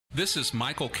This is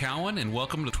Michael Cowan, and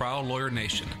welcome to Trial Lawyer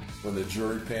Nation. When the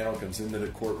jury panel comes into the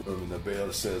courtroom and the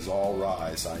bailiff says, "All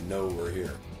rise," I know we're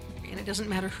here. And it doesn't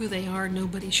matter who they are,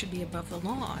 nobody should be above the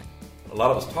law. A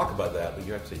lot of us talk about that, but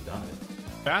you've actually done it.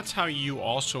 That's how you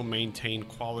also maintain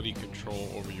quality control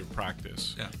over your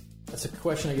practice. Yeah. That's a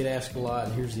question I get asked a lot,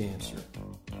 and here's the answer.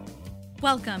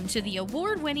 Welcome to the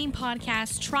award-winning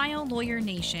podcast Trial Lawyer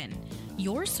Nation,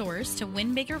 your source to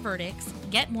win bigger verdicts,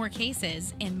 get more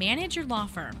cases, and manage your law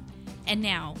firm. And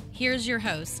now, here's your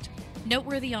host,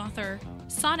 noteworthy author,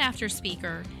 sought-after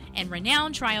speaker, and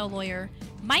renowned trial lawyer,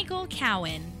 Michael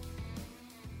Cowan.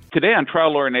 Today on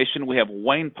Trial Lawyer Nation, we have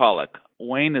Wayne Pollock.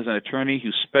 Wayne is an attorney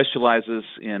who specializes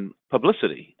in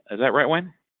publicity. Is that right,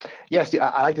 Wayne? Yes,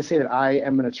 I like to say that I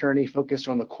am an attorney focused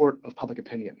on the court of public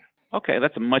opinion. Okay,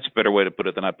 that's a much better way to put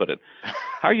it than I put it.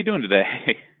 How are you doing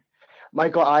today?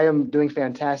 Michael, I am doing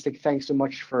fantastic. Thanks so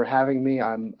much for having me.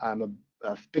 I'm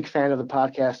a big fan of the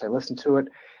podcast. I listen to it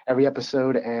every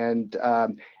episode, and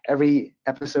every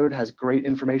episode has great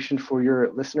information for your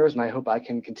listeners, and I hope I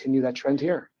can continue that trend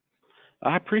here.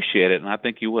 I appreciate it, and I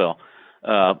think you will.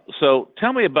 So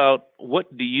tell me about,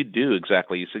 what do you do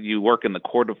exactly? You said you work in the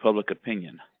court of public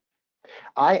opinion.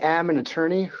 I am an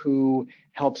attorney who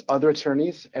helps other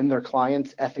attorneys and their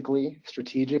clients ethically,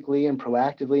 strategically, and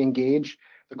proactively engage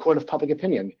the court of public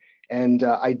opinion. And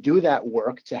I do that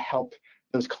work to help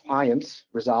those clients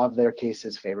resolve their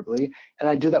cases favorably. And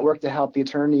I do that work to help the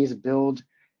attorneys build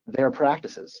their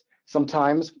practices.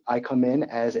 Sometimes I come in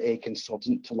as a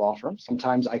consultant to law firms.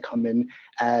 Sometimes I come in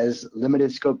as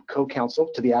limited scope co-counsel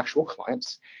to the actual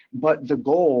clients. But the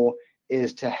goal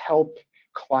is to help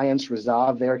clients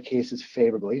resolve their cases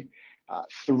favorably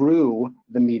through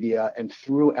the media and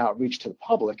through outreach to the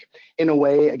public in a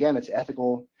way, again, it's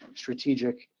ethical,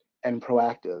 strategic, and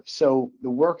proactive. So the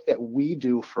work that we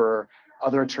do for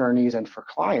other attorneys and for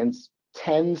clients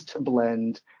tends to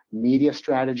blend media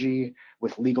strategy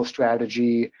with legal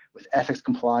strategy, with ethics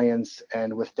compliance,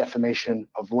 and with defamation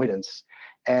avoidance.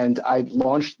 And I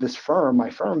launched this firm, my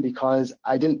firm, because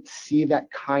I didn't see that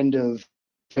kind of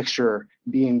picture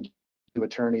being to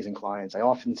attorneys and clients. I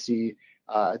often see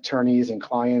attorneys and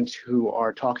clients who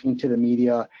are talking to the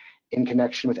media in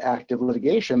connection with active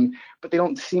litigation, but they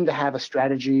don't seem to have a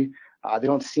strategy. They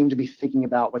don't seem to be thinking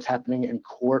about what's happening in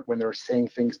court when they're saying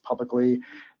things publicly.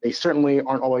 They certainly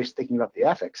aren't always thinking about the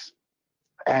ethics.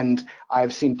 And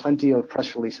I've seen plenty of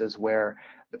press releases where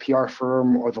the PR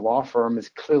firm or the law firm is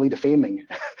clearly defaming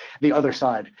the other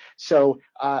side. So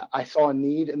I saw a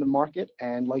need in the market,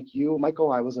 and like you,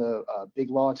 Michael, I was a big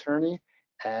law attorney,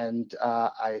 and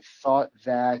I thought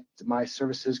that my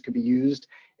services could be used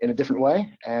in a different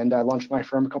way, and I launched my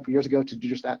firm a couple years ago to do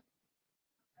just that.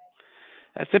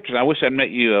 That's interesting. I wish I'd met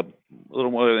you a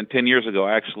little more than 10 years ago.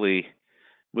 I actually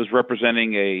was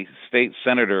representing a state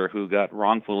senator who got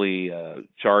wrongfully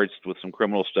charged with some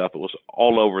criminal stuff. It was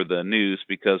all over the news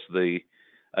because there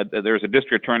was a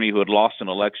district attorney who had lost an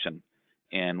election,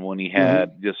 and when he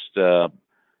had just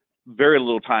very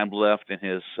little time left in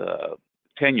his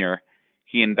tenure,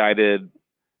 he indicted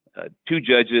two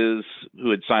judges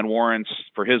who had signed warrants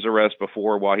for his arrest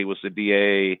before while he was the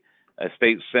DA, a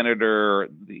state senator,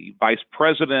 the vice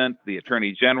president, the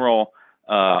attorney general,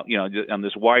 on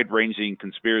this wide-ranging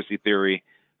conspiracy theory.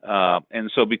 And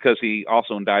so because he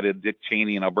also indicted Dick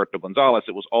Cheney and Alberto Gonzalez,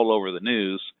 it was all over the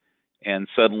news. And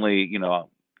suddenly,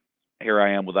 here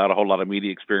I am without a whole lot of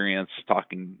media experience,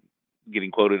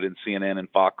 getting quoted in CNN and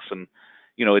Fox. And,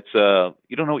 it's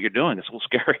you don't know what you're doing. It's a little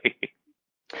scary.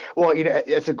 Well,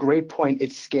 it's a great point.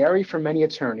 It's scary for many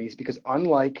attorneys because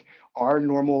unlike our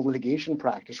normal litigation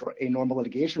practice or a normal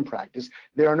litigation practice,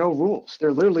 there are no rules. There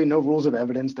are literally no rules of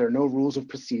evidence. There are no rules of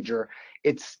procedure.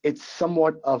 It's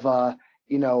somewhat of a,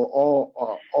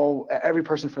 all every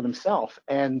person for themselves.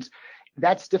 And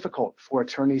that's difficult for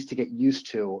attorneys to get used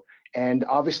to. And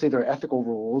obviously there are ethical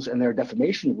rules and there are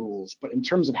defamation rules, but in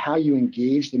terms of how you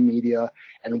engage the media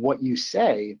and what you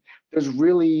say, there's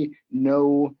really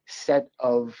no set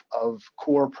of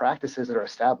core practices that are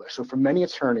established. So for many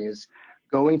attorneys,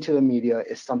 going to the media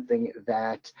is something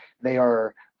that they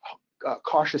are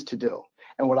cautious to do.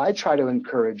 And what I try to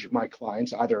encourage my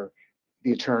clients, either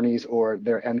the attorneys or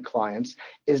their end clients,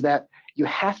 is that you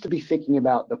have to be thinking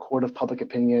about the court of public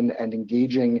opinion and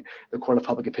engaging the court of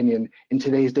public opinion in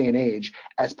today's day and age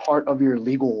as part of your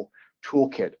legal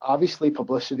toolkit. Obviously,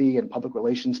 publicity and public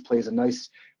relations plays a nice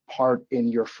part in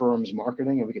your firm's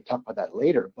marketing, and we could talk about that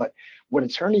later. But what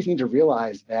attorneys need to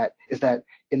realize is that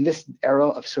in this era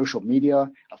of social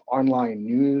media, of online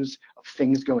news, of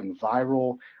things going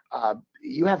viral,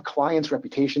 you have clients'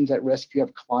 reputations at risk, you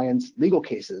have clients' legal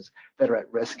cases that are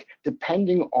at risk,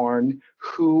 depending on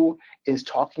who is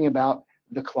talking about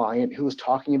the client, who is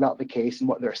talking about the case and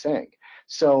what they're saying.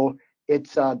 So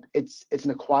it's an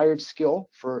acquired skill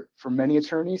for many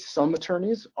attorneys. Some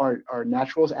attorneys are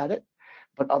naturals at it,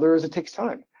 but others it takes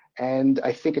time. And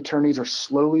I think attorneys are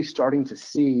slowly starting to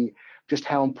see just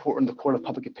how important the court of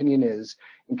public opinion is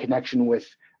in connection with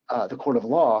the court of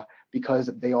law, because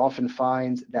they often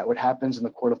find that what happens in the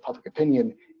court of public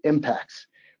opinion impacts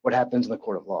what happens in the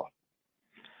court of law.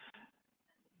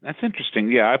 That's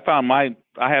interesting. Yeah,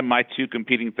 I had my two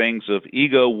competing things of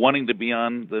ego wanting to be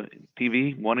on the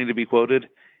TV, wanting to be quoted,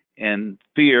 and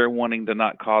fear wanting to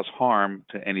not cause harm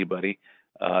to anybody,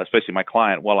 especially my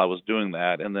client, while I was doing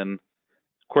that. And then,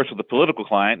 of course, with the political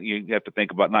client, you have to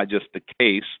think about not just the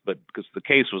case, but because the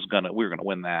case we were gonna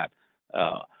win that,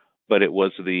 but it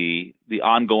was the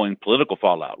ongoing political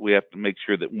fallout. We have to make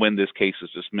sure that when this case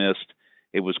is dismissed,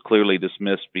 it was clearly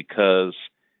dismissed because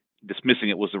dismissing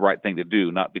it was the right thing to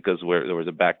do, not because there was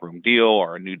a backroom deal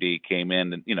or a new D came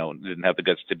in and didn't have the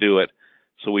guts to do it.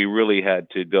 So we really had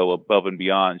to go above and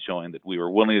beyond, showing that we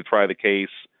were willing to try the case.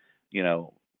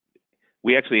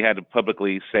 We actually had to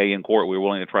publicly say in court we were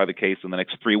willing to try the case in the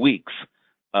next 3 weeks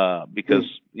because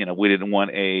we didn't want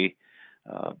a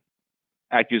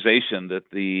accusation that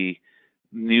the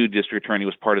new district attorney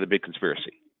was part of the big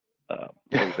conspiracy,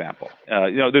 for example.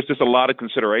 There's just a lot of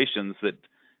considerations that.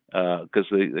 Because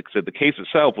like I said, the case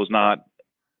itself was not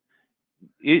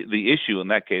the issue in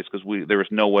that case, because there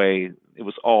was no way, it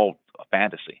was all a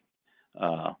fantasy.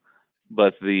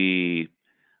 But the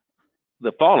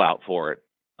fallout for it,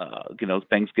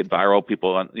 things get viral.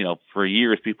 People, for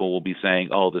years, people will be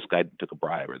saying, "Oh, this guy took a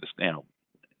bribe," or this, it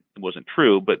wasn't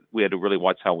true. But we had to really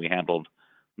watch how we handled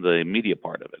the media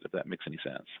part of it, if that makes any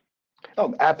sense.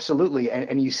 Oh, absolutely.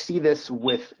 And you see this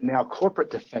with now corporate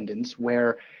defendants,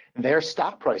 where their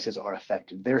stock prices are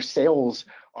affected, their sales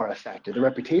are affected, their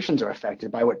reputations are affected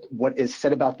by what is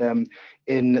said about them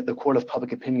in the court of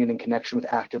public opinion in connection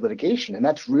with active litigation. And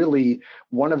that's really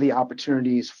one of the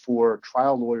opportunities for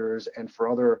trial lawyers and for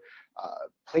other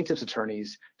plaintiffs'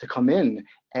 attorneys to come in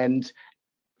and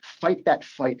fight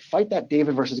that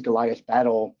David versus Goliath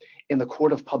battle in the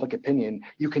court of public opinion.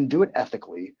 You can do it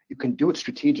ethically, you can do it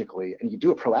strategically, and you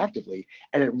do it proactively,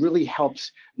 and it really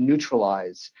helps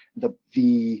neutralize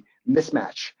the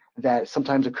mismatch that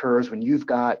sometimes occurs when you've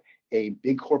got a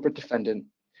big corporate defendant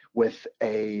with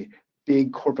a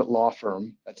big corporate law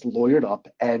firm that's lawyered up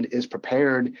and is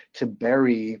prepared to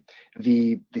bury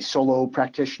the solo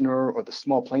practitioner or the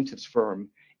small plaintiff's firm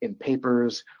in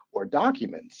papers or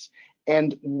documents.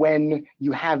 And when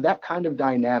you have that kind of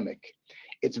dynamic,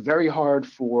 it's very hard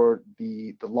for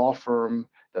the law firm,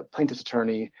 the plaintiff's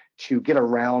attorney, to get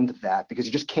around that, because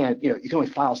you just can't, you can only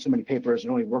file so many papers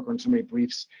and only work on so many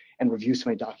briefs and review so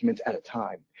many documents at a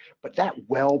time. But that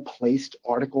well-placed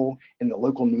article in the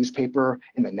local newspaper,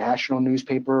 in the national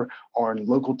newspaper, or on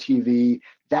local TV,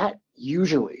 that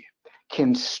usually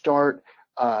can start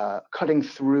cutting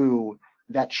through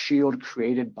that shield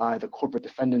created by the corporate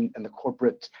defendant and the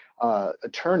corporate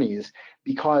attorneys,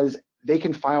 because they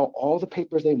can file all the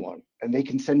papers they want and they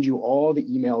can send you all the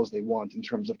emails they want in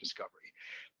terms of discovery.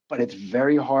 But it's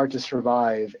very hard to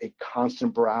survive a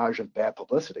constant barrage of bad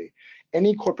publicity.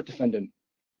 Any corporate defendant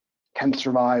can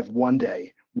survive one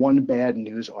day, one bad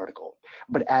news article.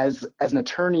 But as an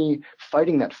attorney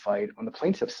fighting that fight on the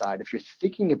plaintiff side, if you're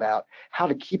thinking about how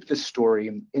to keep this story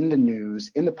in the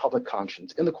news, in the public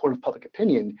conscience, in the court of public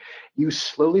opinion, you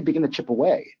slowly begin to chip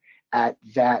away at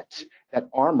that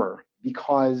armor,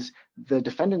 because the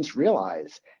defendants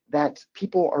realize that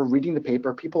people are reading the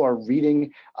paper, people are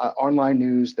reading online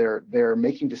news, they're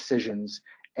making decisions,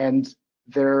 and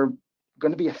they're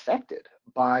going to be affected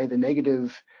by the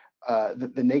negative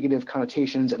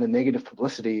connotations and the negative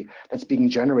publicity that's being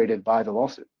generated by the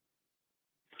lawsuit.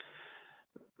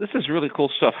 This is really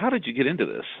cool stuff. How did you get into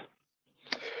this?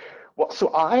 Well,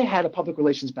 so I had a public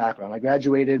relations background. I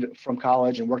graduated from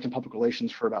college and worked in public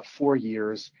relations for about 4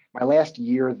 years. My last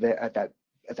year at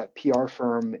that PR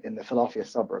firm in the Philadelphia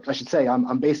suburbs. I should say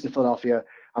I'm based in Philadelphia.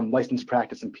 I'm licensed to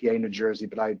practice in PA, New Jersey,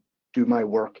 but I do my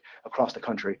work across the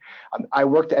country. I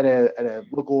worked at a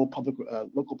local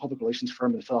public relations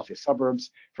firm in the Philadelphia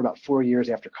suburbs for about 4 years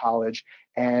after college.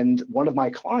 And one of my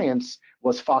clients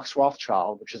was Fox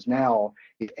Rothschild, which is now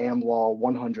the AmLaw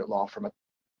 100 law firm, a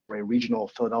regional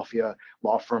Philadelphia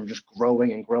law firm, just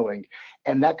growing and growing.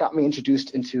 And that got me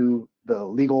introduced into the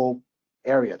legal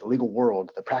area, the legal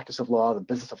world, the practice of law, the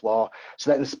business of law.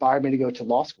 So that inspired me to go to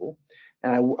law school.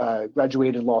 And I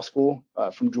graduated law school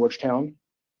from Georgetown,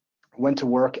 went to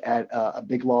work at a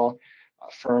big law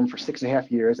firm for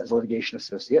 6.5 years as a litigation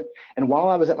associate. And while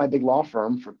I was at my big law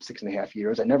firm for 6.5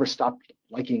 years, I never stopped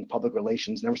liking public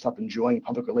relations, never stopped enjoying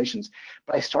public relations.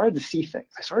 But I started to see things.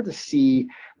 I started to see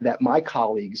that my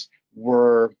colleagues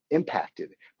were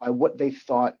impacted by what they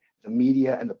thought the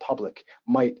media and the public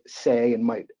might say and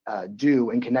might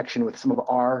do in connection with some of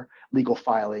our legal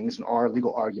filings and our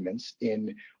legal arguments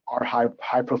in our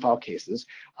high profile cases.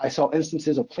 I saw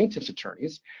instances of plaintiffs'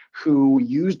 attorneys who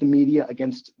used the media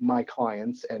against my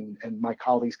clients and my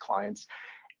colleagues' clients,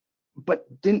 but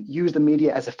didn't use the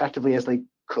media as effectively as they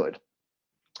could.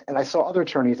 And I saw other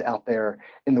attorneys out there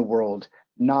in the world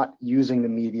not using the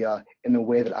media in the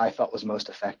way that I thought was most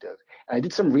effective. And I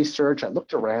did some research, I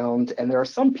looked around, and there are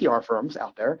some PR firms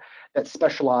out there that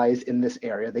specialize in this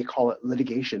area. They call it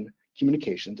litigation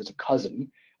communications. It's a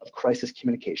cousin of crisis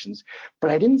communications. But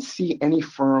I didn't see any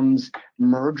firms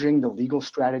merging the legal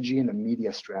strategy and the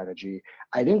media strategy.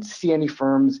 I didn't see any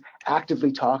firms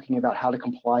actively talking about how to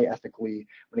comply ethically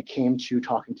when it came to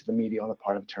talking to the media on the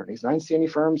part of attorneys. And I didn't see any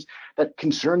firms that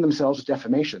concerned themselves with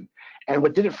defamation. And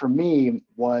what did it for me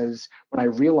was when I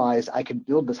realized I could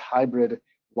build this hybrid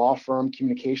law firm,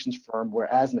 communications firm, where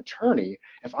as an attorney,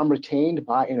 if I'm retained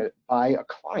by a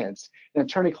client, an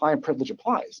attorney-client privilege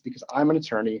applies because I'm an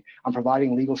attorney, I'm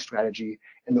providing legal strategy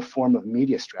in the form of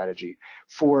media strategy.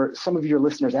 For some of your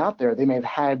listeners out there, they may have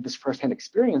had this firsthand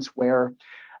experience where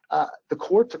the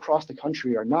courts across the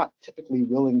country are not typically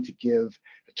willing to give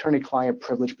attorney-client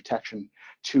privilege protection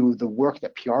to the work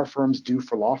that PR firms do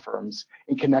for law firms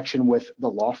in connection with the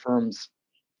law firm's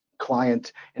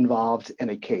client involved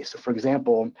in a case. So for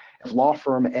example, if law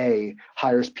firm A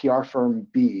hires PR firm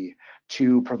B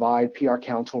to provide PR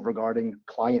counsel regarding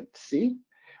client C,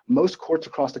 most courts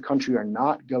across the country are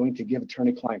not going to give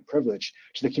attorney-client privilege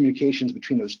to the communications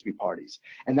between those three parties.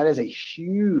 And that is a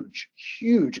huge,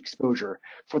 huge exposure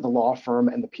for the law firm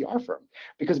and the PR firm.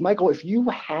 Because Michael, if you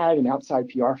had an outside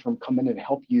PR firm come in and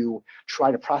help you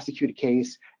try to prosecute a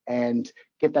case and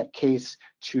get that case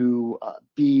to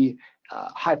be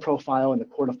high profile in the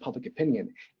court of public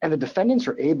opinion, and the defendants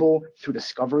are able through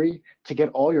discovery to get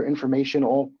all your information,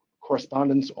 all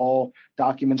correspondence, all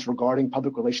documents regarding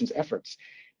public relations efforts,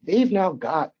 they've now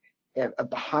got a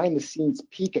behind the scenes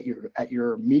peek at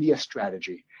your media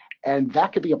strategy. And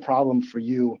that could be a problem for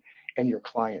you and your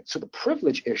client. So the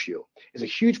privilege issue is a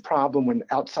huge problem when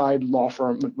law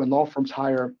firms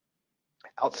hire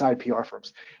outside PR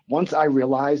firms. Once I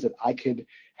realized that I could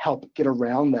help get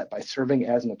around that by serving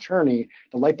as an attorney,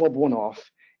 the light bulb went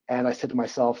off, and I said to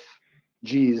myself,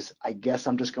 geez, I guess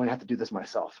I'm just going to have to do this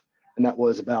myself. And that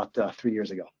was about 3 years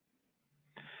ago.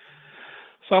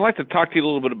 So I'd like to talk to you a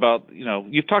little bit about,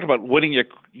 you've talked about winning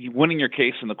your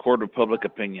case in the court of public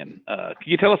opinion. Can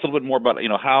you tell us a little bit more about,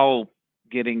 how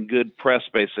getting good press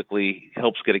basically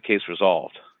helps get a case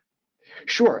resolved?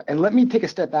 Sure. And let me take a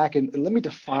step back and let me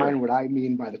define what I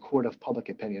mean by the court of public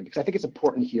opinion, because I think it's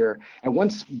important here. And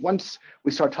once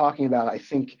we start talking about it, I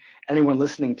think anyone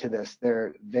listening to this,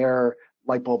 their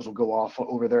light bulbs will go off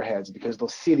over their heads because they'll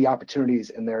see the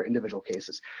opportunities in their individual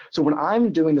cases. So when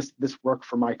I'm doing this work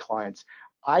for my clients,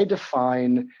 I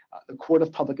define the court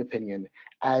of public opinion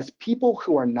as people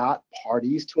who are not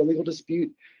parties to a legal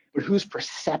dispute, but whose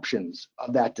perceptions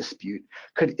of that dispute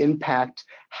could impact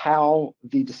how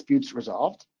the dispute's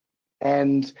resolved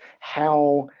and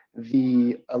how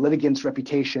the litigant's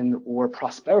reputation or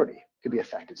prosperity could be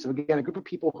affected. So again, a group of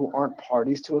people who aren't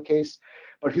parties to a case,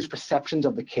 but whose perceptions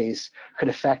of the case could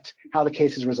affect how the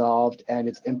case is resolved and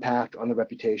its impact on the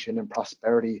reputation and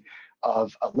prosperity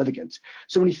of a litigant.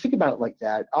 So when you think about it like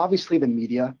that, obviously the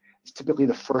media is typically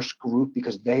the first group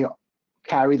because they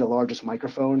carry the largest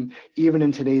microphone, even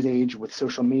in today's age with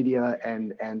social media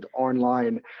and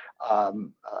online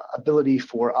ability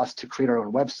for us to create our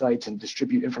own websites and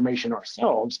distribute information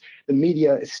ourselves. The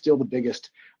media is still the biggest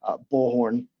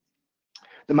bullhorn.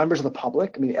 The members of the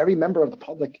public, every member of the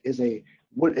public is a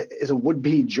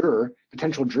would-be juror,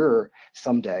 potential juror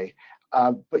someday.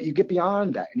 But you get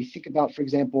beyond that and you think about, for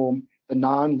example, the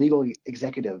non-legal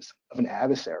executives of an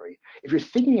adversary. If you're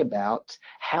thinking about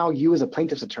how you as a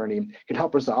plaintiff's attorney can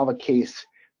help resolve a case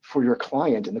for your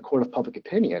client in the court of public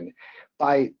opinion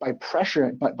by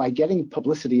getting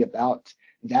publicity about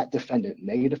that defendant,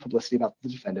 negative publicity about the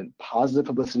defendant, positive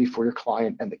publicity for your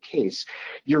client and the case,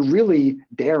 you're really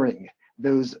daring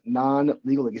those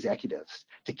non-legal executives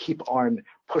to keep on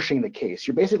pushing the case.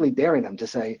 You're basically daring them to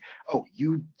say, oh,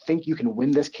 you think you can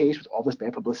win this case with all this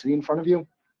bad publicity in front of you?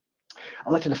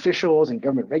 Elected officials and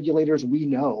government regulators, we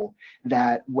know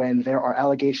that when there are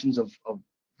allegations of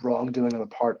wrongdoing on the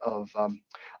part of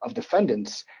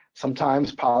defendants,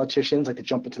 sometimes politicians like to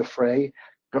jump into the fray,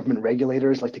 government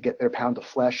regulators like to get their pound of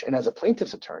flesh. And as a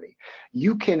plaintiff's attorney,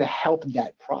 you can help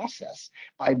that process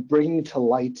by bringing to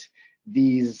light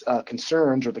these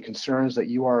concerns, or the concerns that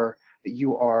you are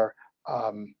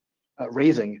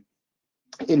raising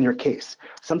in your case.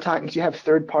 Sometimes you have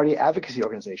third-party advocacy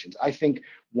organizations. I think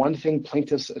one thing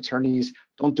plaintiffs' attorneys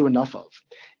don't do enough of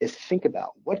is think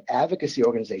about what advocacy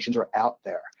organizations are out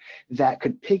there that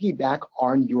could piggyback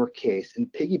on your case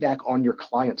and piggyback on your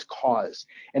client's cause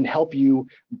and help you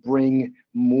bring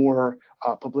more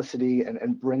publicity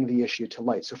and bring the issue to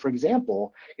light. So, for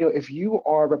example, if you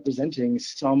are representing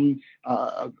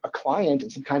a client in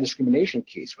some kind of discrimination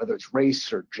case, whether it's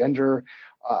race or gender,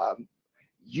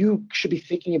 you should be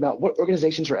thinking about what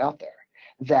organizations are out there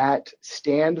that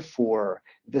stand for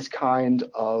this kind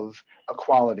of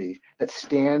equality, that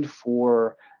stand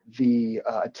for the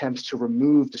attempts to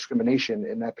remove discrimination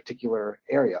in that particular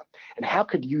area. And how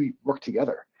could you work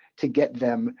together to get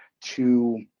them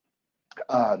to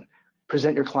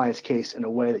present your client's case in a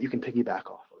way that you can piggyback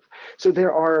off of? So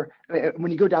there are,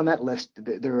 when you go down that list,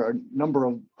 there are a number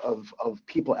of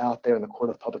people out there in the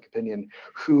court of public opinion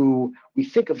who we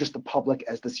think of just the public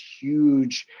as this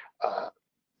huge,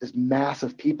 this mass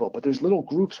of people, but there's little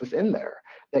groups within there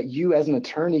that you as an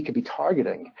attorney could be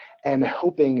targeting and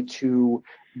hoping to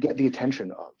get the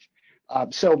attention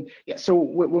of. So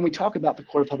when we talk about the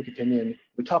court of public opinion,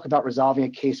 we talk about resolving a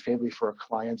case favorably for our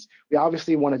clients. We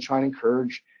obviously want to try and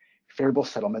encourage favorable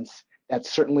settlements. That's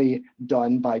certainly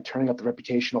done by turning up the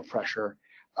reputational pressure.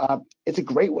 It's a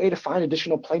great way to find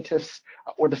additional plaintiffs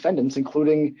or defendants,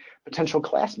 including potential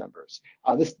class members.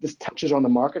 This touches on the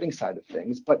marketing side of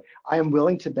things, but I am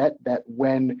willing to bet that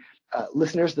when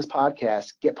listeners to this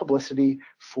podcast get publicity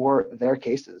for their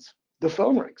cases, the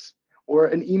phone rings or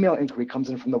an email inquiry comes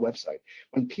in from the website.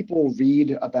 When people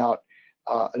read about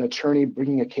an attorney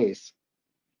bringing a case,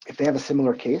 if they have a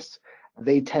similar case,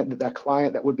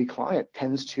 that would-be client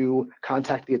tends to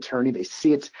contact the attorney. They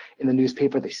see it in the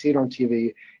newspaper, they see it on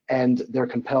TV, and they're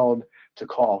compelled to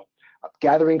call.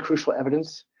 Gathering crucial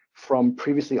evidence from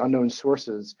previously unknown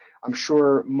sources. I'm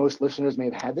sure most listeners may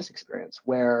have had this experience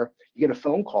where you get a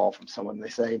phone call from someone and they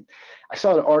say, I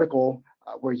saw an article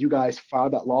where you guys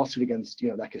filed that lawsuit against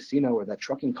that casino or that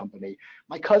trucking company.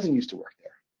 My cousin used to work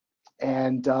there,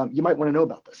 and you might want to know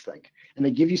about this thing. And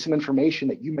they give you some information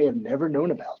that you may have never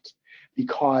known about,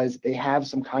 because they have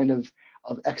some kind of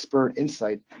expert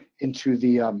insight into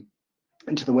the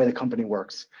way the company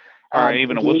works. Or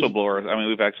even a whistleblower. I mean,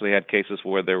 we've actually had cases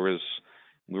where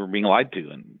we were being lied to,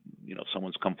 and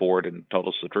someone's come forward and told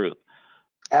us the truth.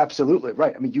 Absolutely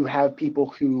right. I mean, you have people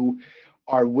who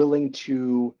are willing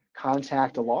to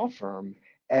contact a law firm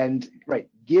and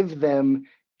give the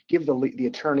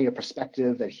attorney a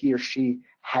perspective that he or she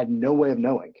had no way of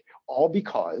knowing, all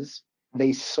because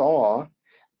they saw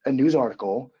a news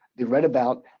article, they read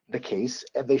about the case,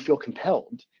 and they feel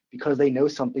compelled because they know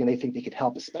something and they think they could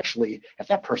help, especially if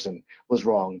that person was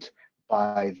wronged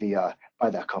by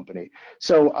that company.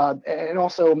 So and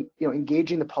also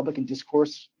engaging the public in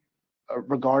discourse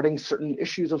regarding certain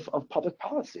issues of public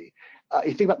policy.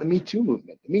 You think about the Me Too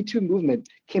movement. The Me Too movement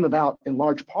came about in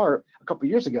large part a couple of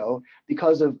years ago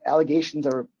because of allegations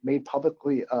that were made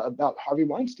publicly about Harvey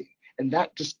Weinstein, and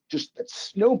that just that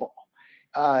snowball.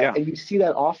 And you see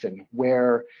that often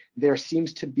where there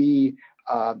seems to be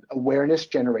awareness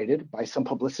generated by some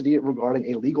publicity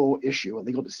regarding a legal issue, a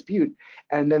legal dispute,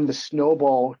 and then the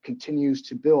snowball continues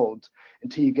to build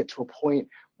until you get to a point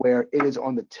where it is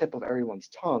on the tip of everyone's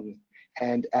tongue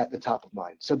and at the top of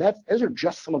mind. So those are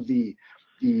just some of the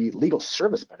legal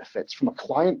service benefits. From a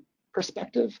client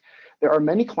perspective, there are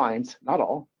many clients, not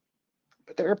all,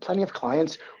 but there are plenty of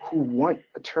clients who want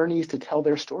attorneys to tell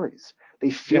their stories. They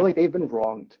feel like they've been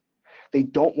wronged. They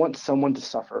don't want someone to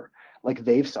suffer like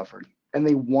they've suffered, and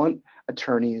they want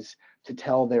attorneys to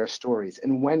tell their stories.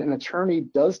 And when an attorney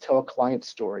does tell a client's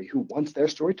story who wants their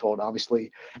story told,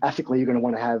 obviously, ethically, you're going to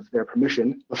want to have their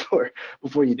permission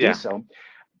before you do so.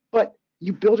 But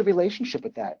you build a relationship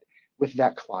with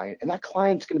that client, and that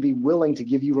client's going to be willing to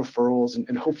give you referrals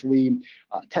and hopefully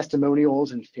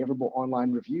testimonials and favorable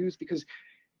online reviews, because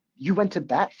you went to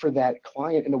bat for that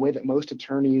client in a way that most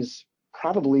attorneys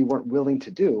probably weren't willing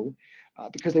to do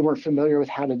because they weren't familiar with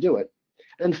how to do it.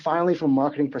 And finally, from a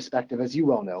marketing perspective, as you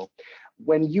well know,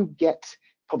 when you get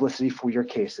publicity for your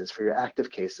cases, for your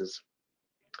active cases,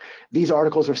 these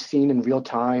articles are seen in real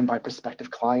time by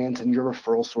prospective clients and your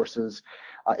referral sources.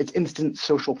 It's instant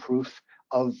social proof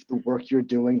of the work you're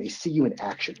doing. They see you in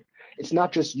action. it's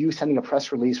not just you sending a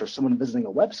press release or someone visiting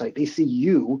a website. They see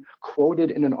you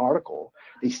quoted in an article.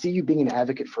 They see you being an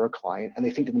advocate for a client, and they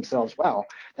think to themselves, wow,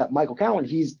 that Michael Cowan,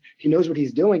 he knows what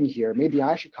he's doing here. Maybe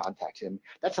I should contact him.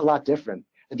 That's a lot different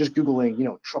than just Googling,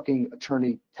 trucking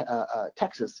attorney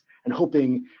Texas and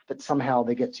hoping that somehow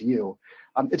they get to you.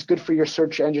 It's good for your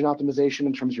search engine optimization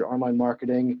in terms of your online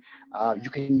marketing. You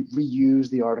can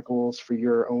reuse the articles for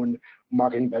your own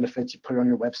marketing benefits. You put it on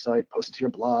your website, post it to your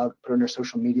blog, put it on your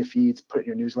social media feeds, put it in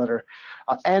your newsletter.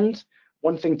 And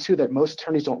one thing too that most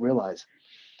attorneys don't realize,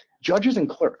 judges and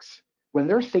clerks, when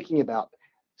they're thinking about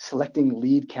selecting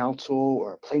lead counsel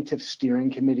or a plaintiff steering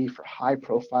committee for high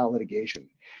profile litigation,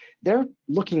 they're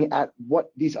looking at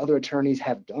what these other attorneys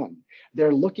have done.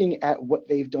 They're looking at what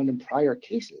they've done in prior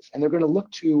cases, and they're going to look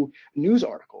to news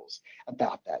articles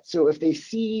about that. So if they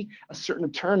see a certain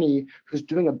attorney who's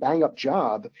doing a bang-up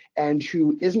job and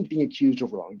who isn't being accused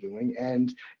of wrongdoing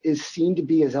and is seen to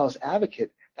be a zealous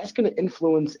advocate, that's going to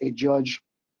influence a judge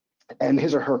and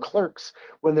his or her clerks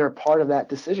when they're part of that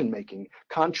decision making,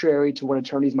 contrary to what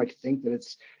attorneys might think that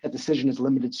decision is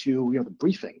limited to the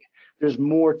briefing. There's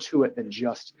more to it than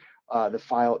just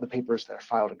the papers that are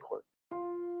filed in court.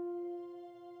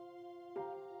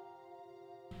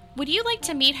 Would you like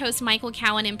to meet host Michael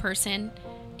Cowan in person?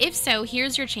 If so,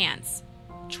 here's your chance.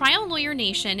 Trial Lawyer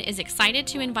Nation is excited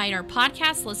to invite our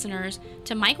podcast listeners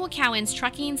to Michael Cowan's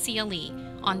Trucking CLE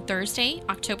on Thursday,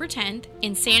 October 10th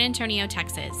in San Antonio,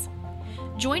 Texas.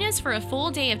 Join us for a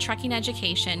full day of trucking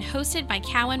education hosted by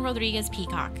Cowan Rodriguez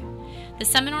Peacock. The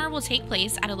seminar will take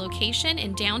place at a location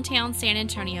in downtown San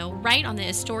Antonio right on the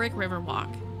historic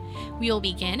Riverwalk. We will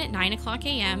begin at 9 o'clock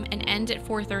a.m. and end at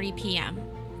 4:30 p.m.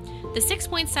 The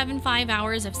 6.75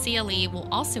 hours of CLE will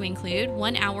also include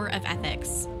 1 hour of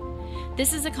ethics.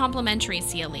 This is a complimentary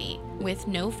CLE with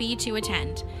no fee to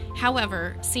attend.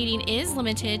 However, seating is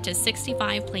limited to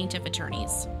 65 plaintiff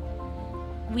attorneys.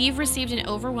 We've received an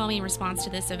overwhelming response to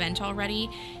this event already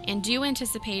and do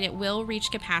anticipate it will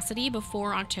reach capacity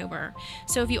before October.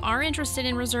 So if you are interested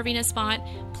in reserving a spot,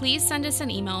 please send us an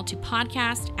email to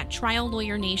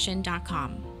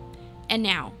podcast@triallawyernation.com. And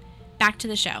now, back to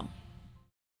the show.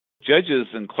 Judges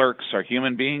and clerks are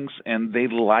human beings, and they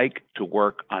like to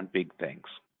work on big things.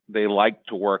 They like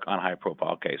to work on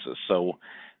high-profile cases. So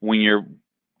when your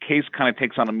case kind of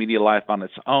takes on a media life on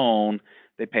its own,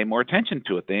 they pay more attention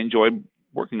to it. They enjoy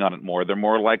working on it more. They're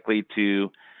more likely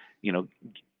to,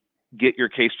 get your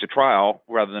case to trial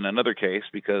rather than another case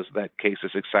because that case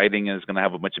is exciting and is going to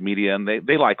have a bunch of media, and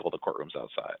they like all the courtrooms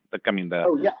outside.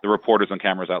 The reporters and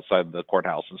cameras outside the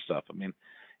courthouse and stuff. I mean,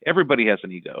 everybody has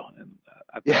an ego. And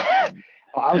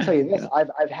I'll tell you this.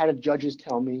 I've had judges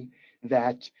tell me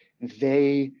that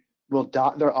they will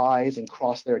dot their I's and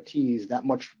cross their T's that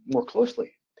much more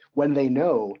closely when they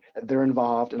know that they're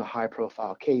involved in a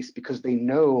high-profile case because they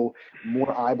know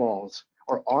more eyeballs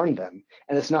are on them.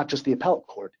 And it's not just the appellate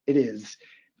court. It is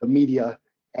the media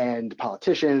and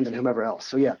politicians and whomever else.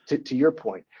 So yeah, to your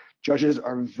point, judges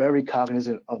are very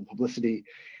cognizant of publicity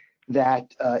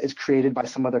that is created by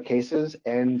some other cases,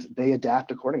 and they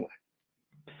adapt accordingly.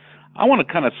 I want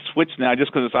to kind of switch now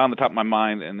just because it's on the top of my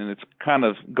mind, and then it's kind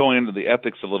of going into the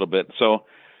ethics a little bit. So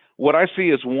what I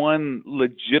see as one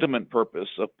legitimate purpose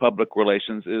of public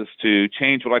relations is to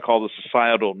change what I call the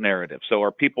societal narrative. So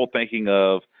are people thinking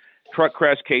of truck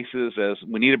crash cases as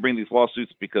we need to bring these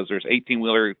lawsuits because there's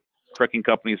 18-wheeler trucking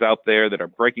companies out there that are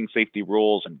breaking safety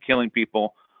rules and killing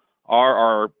people? Are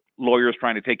our lawyers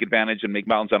trying to take advantage and make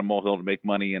mountains out of molehill to make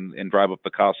money and drive up the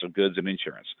cost of goods and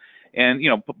insurance? And,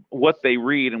 what they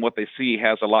read and what they see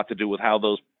has a lot to do with how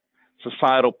those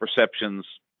societal perceptions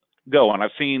go. And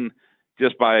I've seen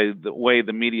just by the way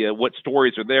the media, what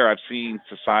stories are there, I've seen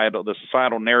the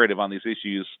societal narrative on these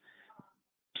issues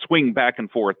swing back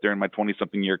and forth during my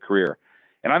 20-something year career.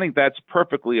 And I think that's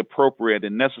perfectly appropriate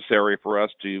and necessary for us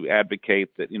to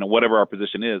advocate that, whatever our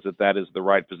position is, that is the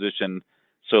right position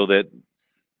so that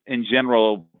in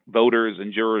general, voters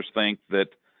and jurors think that,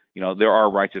 there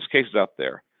are righteous cases out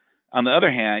there. On the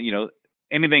other hand,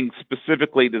 anything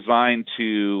specifically designed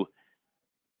to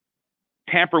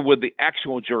tamper with the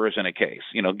actual jurors in a case,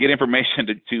 get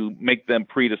information to make them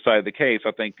pre-decide the case,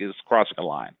 I think is crossing a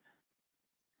line.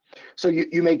 So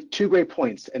you make two great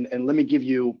points, and let me give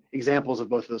you examples of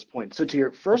both of those points. So to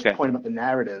your first point about the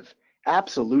narrative,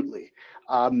 absolutely.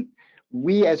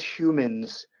 We as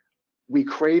humans, we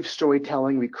crave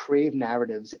storytelling, we crave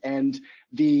narratives, and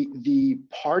the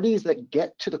parties that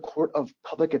get to the court of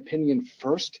public opinion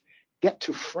first get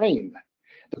to frame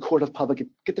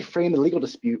the legal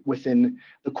dispute within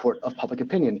the court of public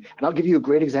opinion. And I'll give you a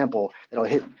great example that'll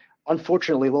hit,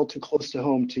 unfortunately, a little too close to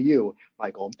home to you,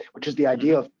 Michael, which is the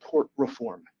idea of tort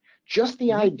reform. Just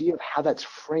the idea of how that's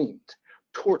framed,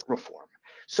 tort reform.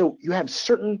 So you have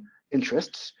certain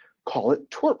interests, call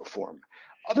it tort reform.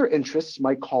 Other interests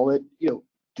might call it,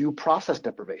 due process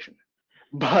deprivation.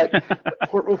 But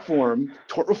tort reform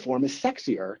is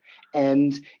sexier,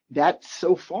 and that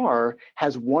so far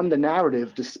has won the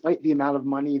narrative, despite the amount of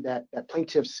money that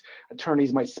plaintiffs'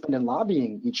 attorneys might spend in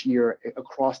lobbying each year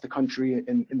across the country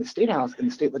in the state house, in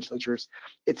the state legislatures.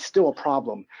 It's still a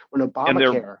problem. When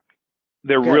Obamacare,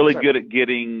 they're really good at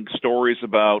getting stories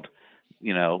about,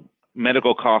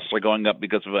 medical costs are going up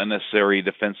because of unnecessary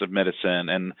defensive medicine,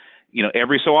 and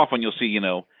every so often you'll see,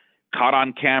 caught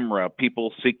on camera,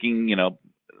 people seeking,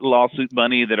 lawsuit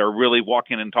money that are really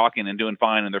walking and talking and doing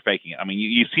fine, and they're faking it. I mean,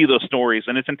 you see those stories,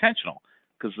 and it's intentional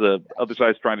because the other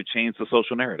side's trying to change the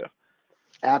social narrative.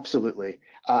 Absolutely.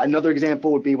 Another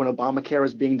example would be when Obamacare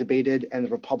was being debated, and the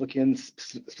Republicans,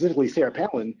 specifically Sarah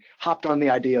Palin, hopped on the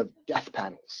idea of death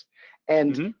panels.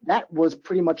 And that was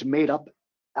pretty much made up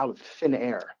out of thin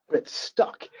air, but it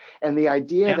stuck. And the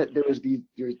idea that there was these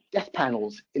death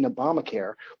panels in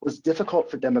Obamacare was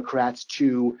difficult for Democrats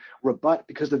to rebut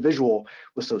because the visual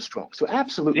was so strong. So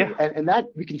absolutely, and that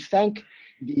we can thank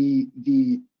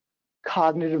the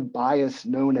cognitive bias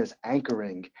known as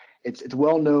anchoring. It's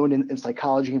well known in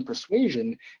psychology and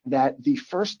persuasion that the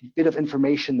first bit of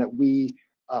information that we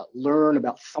learn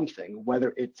about something,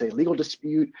 whether it's a legal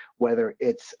dispute, whether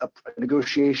it's a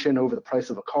negotiation over the price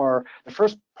of a car, the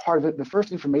first part of it, the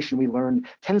first information we learn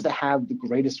tends to have the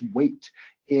greatest weight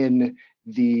in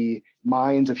the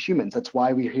minds of humans. That's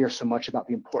why we hear so much about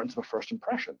the importance of a first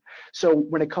impression. So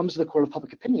when it comes to the court of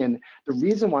public opinion, the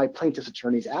reason why plaintiffs'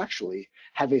 attorneys actually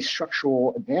have a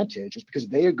structural advantage is because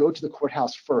they go to the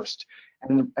courthouse first,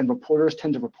 and reporters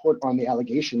tend to report on the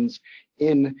allegations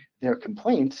in their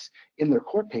complaints, in their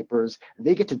court papers.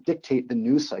 They get to dictate the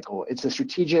news cycle. It's a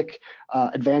strategic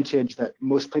advantage that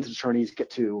most plaintiffs' attorneys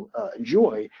get to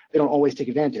enjoy. They don't always take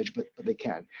advantage, but they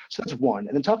can. So that's one.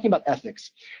 And then talking about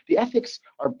ethics, the ethics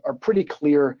are pretty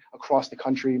clear across the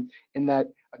country in that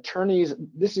attorneys,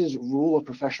 this is Rule of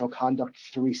Professional Conduct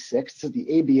 3.6. This is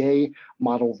the ABA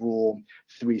model rule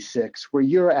 3.6, where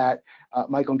you're at,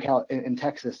 Michael, in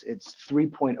Texas, it's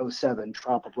 3.07,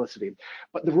 trial publicity.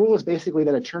 But the rule is basically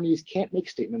that attorneys can't make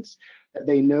statements that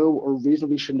they know or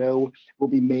reasonably should know will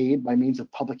be made by means of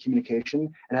public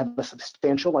communication and have a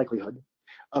substantial likelihood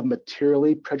of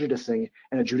materially prejudicing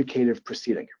an adjudicative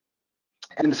proceeding.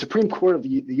 And the Supreme Court of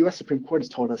the U.S. Supreme Court has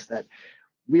told us that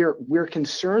we're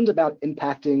concerned about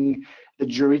impacting the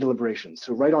jury deliberations.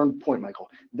 So right on point, Michael.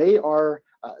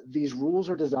 These rules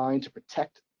are designed to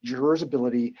protect jurors'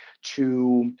 ability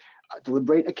to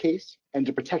deliberate a case and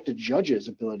to protect a judge's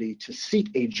ability to seat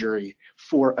a jury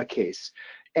for a case.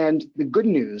 And the good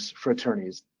news for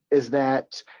attorneys is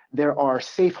that there are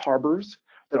safe harbors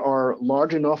that are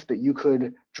large enough that you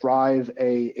could drive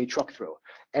a truck through.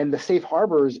 And the safe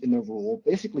harbors in the rule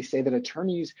basically say that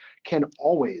attorneys can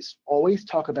always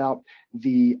talk about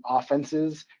the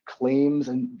offenses, claims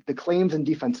and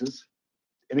defenses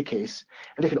in a case,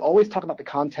 and they can always talk about the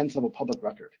contents of a public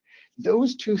record.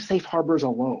 Those two safe harbors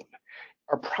alone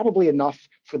are probably enough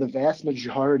for the vast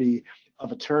majority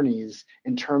of attorneys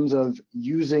in terms of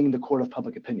using the court of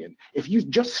public opinion. If you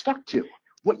just stuck to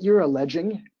what you're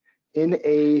alleging in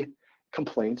a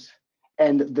complaint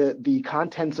and the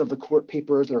contents of the court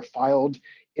papers that are filed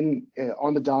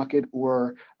on the docket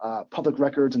or public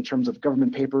records in terms of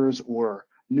government papers or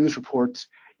news reports,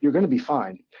 you're going to be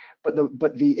fine.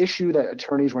 But the issue that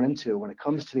attorneys run into when it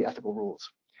comes to the ethical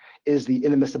rules is the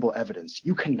inadmissible evidence.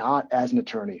 You cannot, as an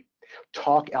attorney,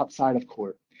 talk outside of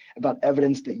court about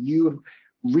evidence that you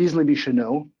reasonably should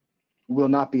know will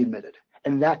not be admitted.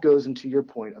 And that goes into your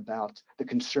point about the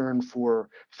concern for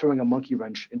throwing a monkey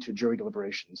wrench into jury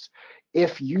deliberations.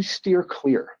 If you steer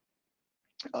clear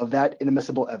of that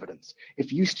inadmissible evidence,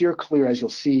 if you steer clear, as you'll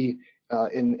see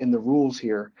in the rules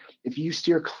here, if you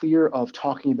steer clear of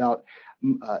talking about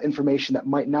information that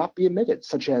might not be admitted,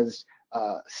 such as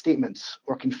statements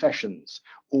or confessions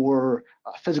or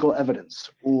physical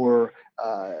evidence or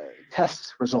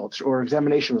test results or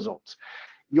examination results,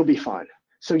 you'll be fine.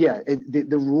 So yeah,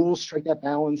 the rules strike that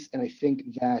balance, and I think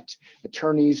that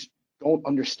attorneys don't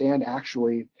understand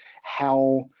actually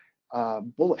how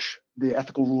bullish the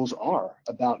ethical rules are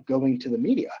about going to the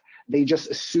media. They just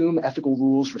assume ethical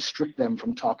rules restrict them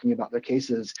from talking about their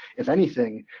cases. If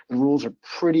anything, the rules are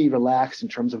pretty relaxed in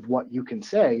terms of what you can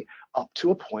say up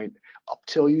to a point, up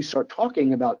till you start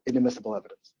talking about inadmissible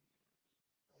evidence.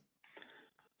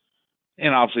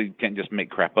 And obviously you can't just make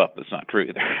crap up. That's not true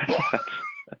either.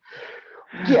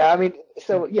 Yeah, I mean,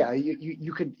 so yeah,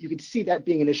 you could see that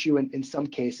being an issue in some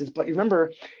cases, but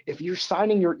remember, if you're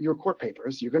signing your court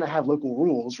papers, you're going to have local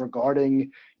rules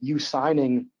regarding you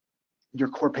signing your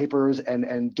court papers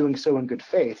and doing so in good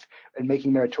faith and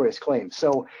making meritorious claims.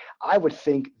 So I would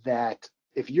think that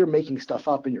if you're making stuff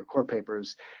up in your court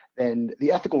papers, then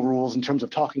the ethical rules in terms of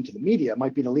talking to the media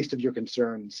might be the least of your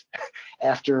concerns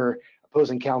after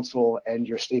opposing counsel and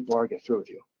your state bar get through with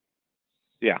you.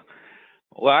 Yeah.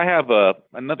 Well, I have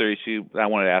another issue that I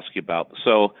wanted to ask you about.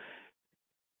 So,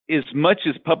 as much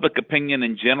as public opinion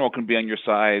in general can be on your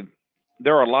side,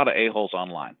 there are a lot of a-holes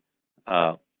online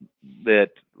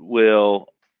that will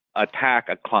attack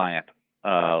a client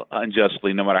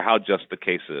unjustly, no matter how just the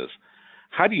case is.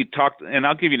 How do you talk? And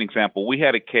I'll give you an example. We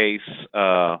had a case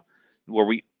where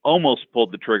we almost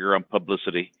pulled the trigger on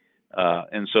publicity,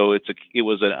 and so it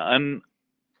was an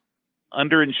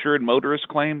underinsured motorist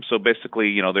claim. So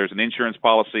basically, there's an insurance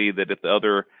policy that if the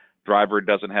other driver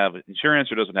doesn't have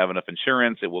insurance or doesn't have enough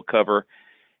insurance, it will cover.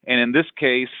 And in this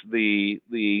case,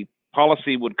 the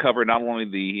policy would cover not only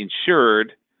the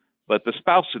insured, but the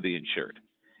spouse of the insured.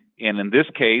 And in this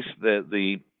case,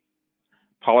 the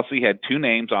policy had two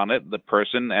names on it, the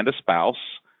person and a spouse.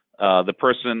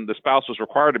 The spouse was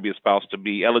required to be a spouse to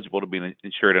be eligible to be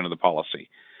insured under the policy.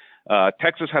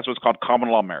 Texas has what's called common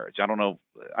law marriage. I know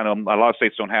a lot of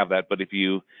states don't have that, but if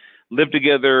you live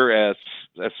together as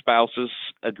spouses,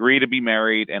 agree to be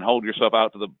married, and hold yourself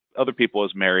out to the other people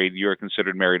as married, you're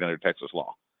considered married under Texas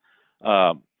law.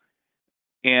 But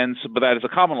that is a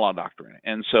common law doctrine.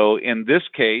 And so in this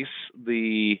case,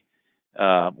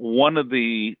 one of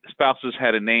the spouses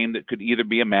had a name that could either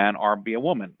be a man or be a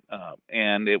woman,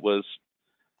 and it was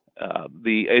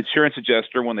the insurance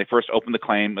adjuster, when they first opened the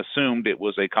claim, assumed it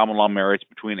was a common law marriage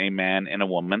between a man and a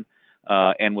woman,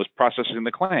 and was processing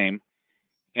the claim.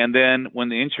 And then when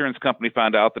the insurance company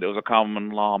found out that it was a common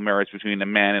law marriage between a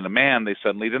man and a man, they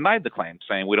suddenly denied the claim,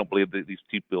 saying, we don't believe that these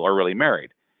people are really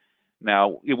married.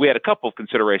 Now, we had a couple of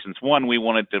considerations. One, we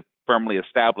wanted to firmly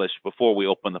establish before we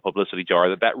opened the publicity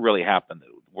jar that really happened.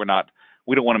 We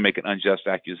don't want to make an unjust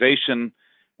accusation.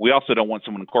 We also don't want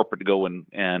someone in corporate to go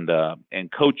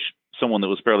and coach someone that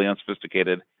was fairly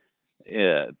unsophisticated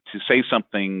to say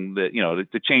something that,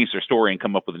 to change their story and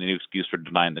come up with a new excuse for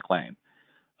denying the claim.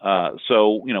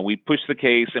 So we pushed the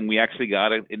case, and we actually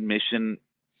got an admission.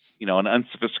 An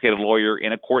unsophisticated lawyer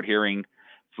in a court hearing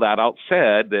flat out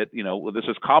said that, this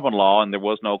is common law, and there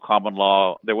was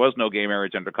no gay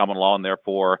marriage under common law, and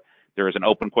therefore there is an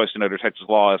open question under Texas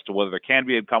law as to whether there can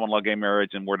be a common law gay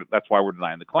marriage, and that's why we're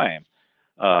denying the claim,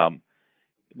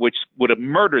 which would have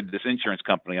murdered this insurance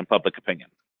company in public opinion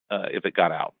if it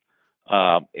got out.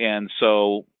 And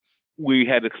so we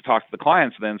had to talk to the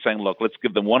clients then, saying, look, let's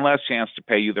give them one last chance to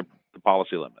pay you the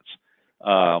policy limits.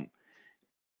 And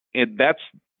that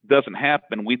doesn't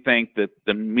happen. We think that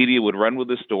the media would run with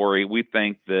this story. We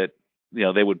think that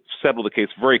they would settle the case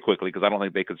very quickly, because I don't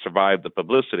think they could survive the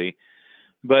publicity.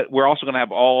 But we're also going to have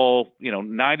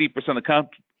 90% of the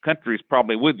country is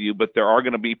probably with you, but there are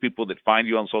going to be people that find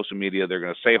you on social media. They're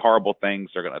going to say horrible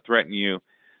things. They're going to threaten you.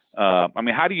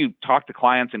 How do you talk to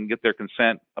clients and get their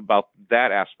consent about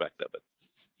that aspect of it?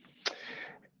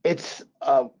 It's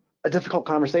a difficult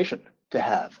conversation to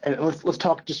have. And let's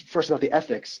talk just first about the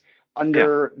ethics.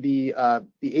 Under the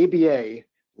ABA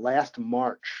last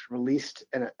March released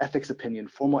an ethics opinion,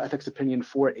 formal ethics opinion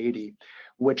 480,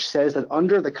 which says that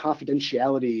under the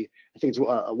confidentiality, I think it's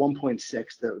 1.6,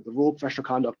 the rule of professional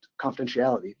conduct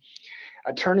confidentiality,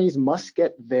 attorneys must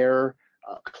get their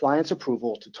client's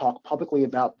approval to talk publicly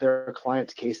about their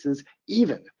client's cases,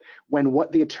 even when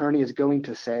what the attorney is going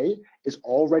to say is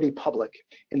already public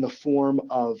in the form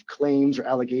of claims or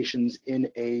allegations in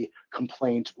a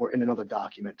complaint or in another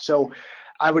document. So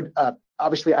I would,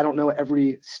 obviously, I don't know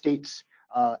every state's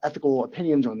ethical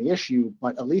opinions on the issue,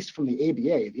 but at least from the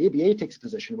ABA takes a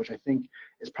position, which I think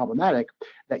is problematic,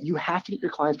 that you have to get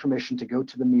your client's permission to go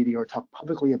to the media or talk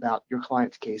publicly about your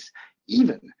client's case,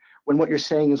 even when what you're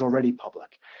saying is already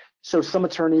public. So some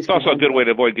attorneys— It's also a good way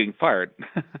to avoid getting fired.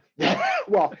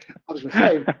 Well, I was going to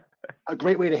say, a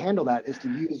great way to handle that is to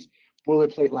use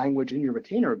boilerplate language in your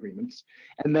retainer agreements,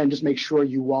 and then just make sure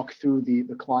you walk through the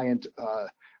client,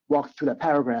 walk through that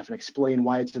paragraph and explain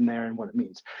why it's in there and what it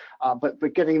means. But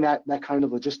getting that kind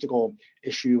of logistical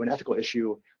issue and ethical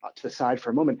issue to the side for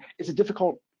a moment is a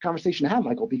difficult conversation to have,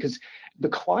 Michael, because the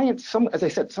clients, as I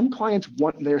said, some clients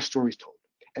want their stories told,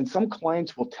 and some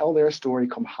clients will tell their story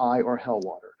come high or hell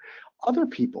water. Other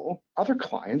people, other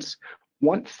clients,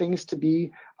 want things to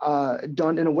be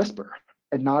done in a whisper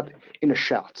and not in a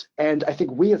shout. And I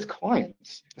think we as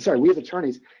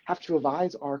attorneys have to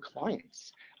advise our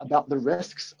clients about the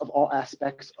risks of all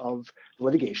aspects of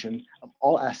litigation, of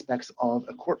all aspects of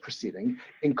a court proceeding,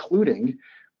 including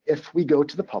if we go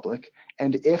to the public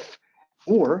and if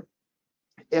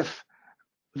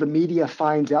the media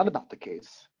finds out about the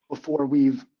case before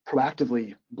we've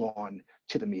proactively gone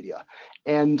to the media.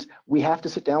 And we have to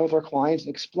sit down with our clients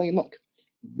and explain, look,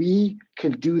 we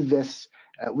can do this,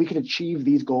 we can achieve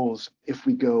these goals if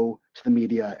we go to the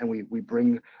media and we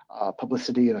bring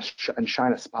publicity and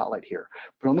shine a spotlight here.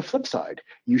 But on the flip side,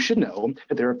 you should know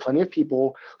that there are plenty of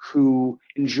people who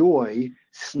enjoy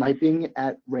sniping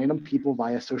at random people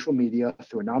via social media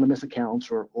through anonymous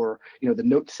accounts or the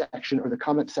note section or the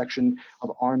comment section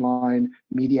of online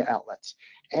media outlets.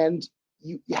 And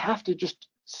you have to just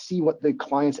see what the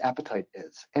client's appetite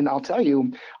is. And I'll tell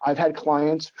you, I've had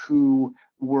clients who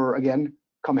were, again,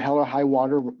 come hell or high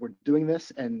water, we're doing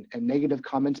this, and negative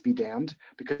comments be damned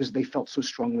because they felt so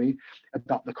strongly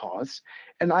about the cause.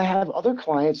 And I have other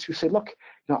clients who say, look,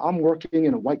 I'm working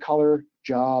in a white collar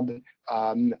job.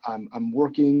 I'm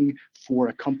working for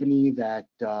a company that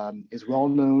is well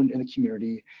known in the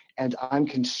community, and I'm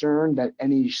concerned that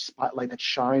any spotlight that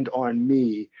shined on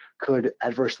me could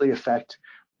adversely affect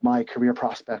my career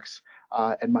prospects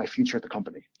and my future at the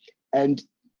company. And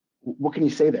what can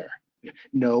you say there?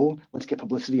 No, let's get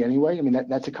publicity anyway. I mean,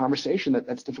 that's a conversation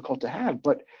that's difficult to have,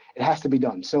 but it has to be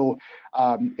done. So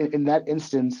in that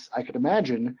instance, I could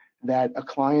imagine that a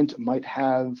client might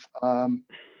have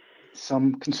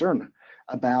some concern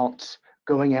about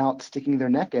going out, sticking their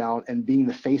neck out and being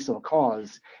the face of a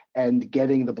cause and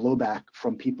getting the blowback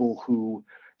from people who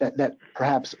that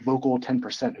perhaps vocal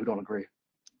 10% who don't agree.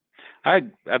 I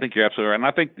think you're absolutely right. And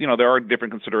I think, there are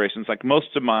different considerations. Like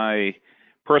most of my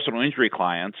personal injury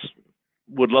clients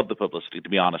would love the publicity, to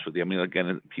be honest with you. I mean,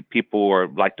 again, people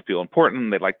like to feel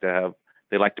important. They like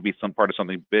to be some part of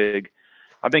something big.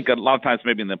 I think a lot of times,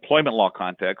 maybe in the employment law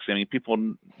context, I mean,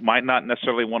 people might not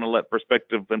necessarily want to let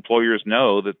prospective employers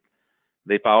know that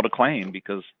they filed a claim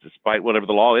because despite whatever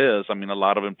the law is, I mean, a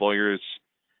lot of employers,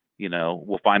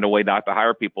 will find a way not to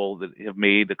hire people that have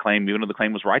made the claim, even though the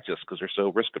claim was righteous, because they're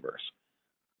so risk averse.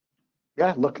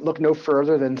 Yeah, look no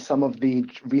further than some of the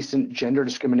recent gender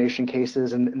discrimination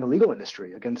cases in the legal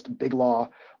industry against big law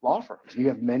firms. You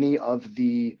have many of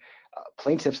the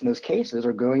plaintiffs in those cases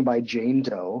are going by Jane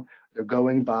Doe. They're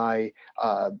going by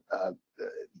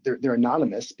they're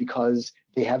anonymous because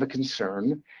they have a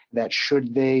concern that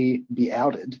should they be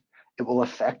outed, it will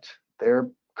affect their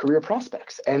career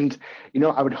prospects. And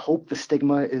I would hope the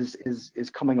stigma is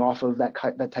coming off of that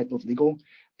type of legal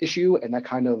issue and that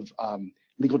kind of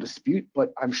legal dispute.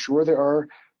 But I'm sure there are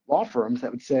law firms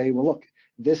that would say, well, look,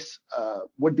 this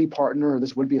would-be partner or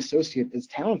this would-be associate is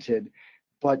talented,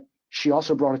 but she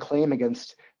also brought a claim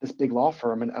against this big law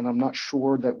firm, and I'm not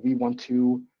sure that we want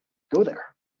to go there.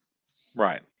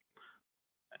 Right.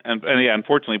 And yeah,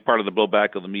 unfortunately, part of the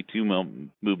blowback of the Me Too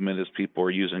movement is people are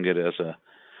using it as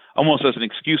almost as an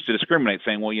excuse to discriminate,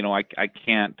 saying, well, I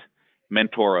can't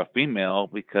mentor a female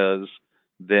because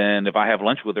then if I have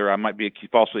lunch with her, I might be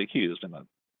falsely accused. And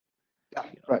yeah,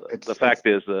 right. The fact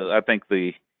is, I think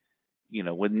with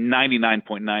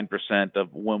 99.9% of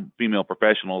female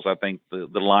professionals, I think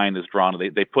the line is drawn.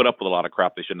 They put up with a lot of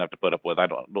crap they shouldn't have to put up with. I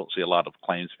don't see a lot of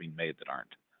claims being made that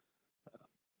aren't.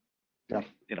 Yeah.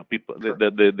 People,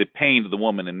 the pain to the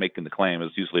woman in making the claim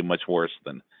is usually much worse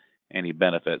than any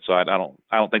benefit. So I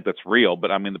don't think that's real.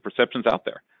 But I mean, the perception's out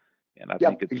there, and I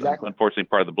think it's unfortunately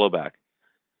part of the blowback.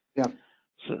 Yeah.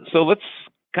 So let's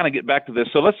kind of get back to this.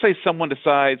 So let's say someone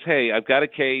decides, hey, I've got a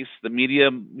case. The media,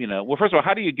 well, first of all,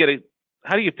 how do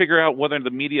you figure out whether the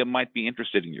media might be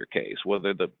interested in your case?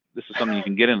 Whether this is something you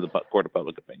can get into the court of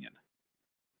public opinion?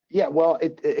 Yeah, well,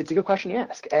 it's a good question to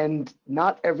ask, and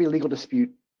not every legal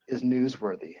dispute is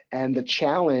newsworthy. And the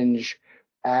challenge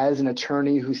as an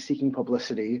attorney who's seeking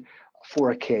publicity for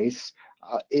a case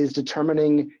is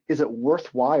determining, is it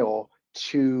worthwhile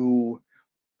to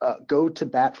go to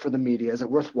bat for the media? Is it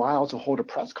worthwhile to hold a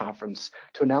press conference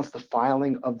to announce the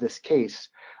filing of this case?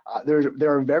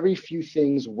 There are very few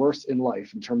things worse in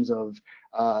life in terms of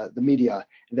the media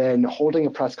than holding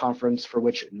a press conference for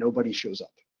which nobody shows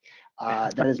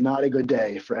up. That is not a good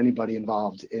day for anybody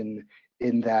involved in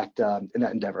that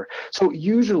endeavor. So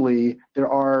usually there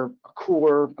are a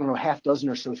core, half dozen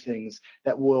or so things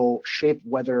that will shape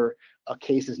whether a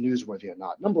case is newsworthy or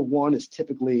not. Number one is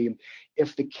typically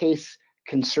if the case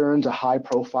concerns a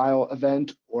high-profile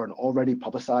event or an already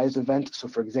publicized event. So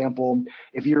for example,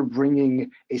 if you're bringing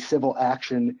a civil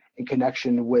action in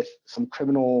connection with some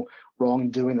criminal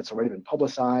wrongdoing that's already been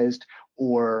publicized,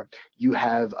 or you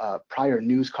have prior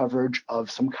news coverage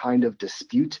of some kind of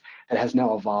dispute that has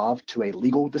now evolved to a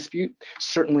legal dispute,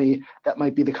 certainly that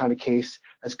might be the kind of case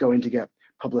that's going to get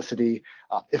publicity.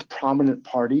 If prominent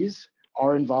parties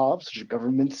are involved, such as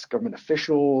governments, government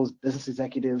officials, business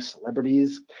executives,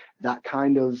 celebrities, that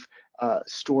kind of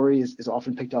story is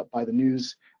often picked up by the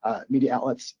news media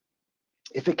outlets.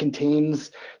 If it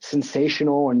contains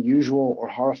sensational, unusual, or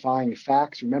horrifying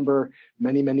facts, remember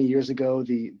many, many years ago,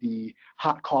 the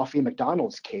hot coffee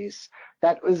McDonald's case,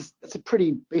 that's a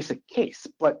pretty basic case,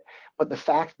 but the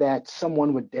fact that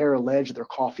someone would dare allege that their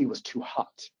coffee was too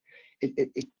hot,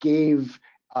 it gave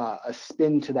a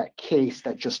spin to that case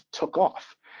that just took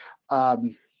off.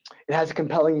 It has a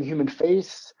compelling human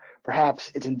face.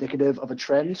 Perhaps it's indicative of a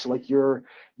trend. So like your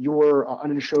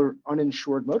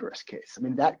uninsured motorist case. I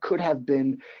mean, that could have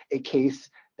been a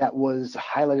case that was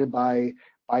highlighted by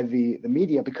the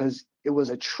media because it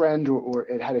was a trend or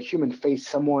it had a human face,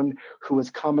 someone who was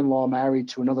common law married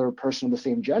to another person of the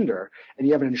same gender. And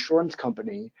you have an insurance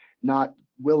company not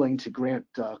willing to grant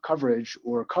coverage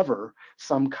or cover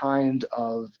some kind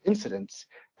of incidents.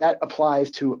 That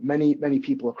applies to many, many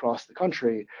people across the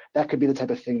country. That could be the type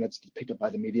of thing that's picked up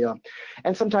by the media.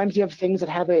 And sometimes you have things that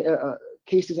have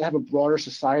cases that have a broader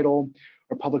societal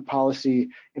or public policy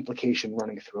implication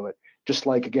running through it, just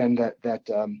like, again, that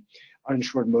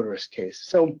uninsured motorist case.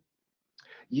 So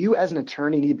you as an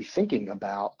attorney need to be thinking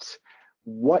about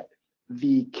what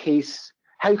the case,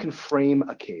 how you can frame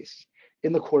a case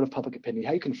in the court of public opinion,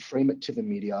 how you can frame it to the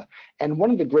media. And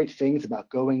one of the great things about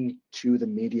going to the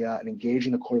media and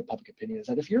engaging the court of public opinion is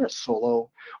that if you're a solo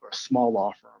or a small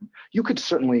law firm, you could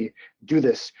certainly do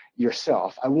this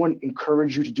yourself. I wouldn't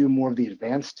encourage you to do more of the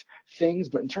advanced things,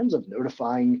 but in terms of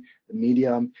notifying the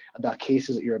media about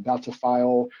cases that you're about to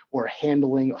file or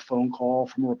handling a phone call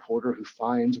from a reporter who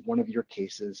finds one of your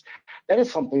cases, that is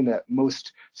something that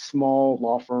most small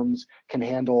law firms can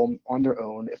handle on their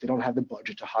own if they don't have the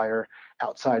budget to hire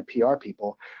outside PR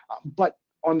people. But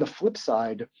on the flip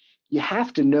side, you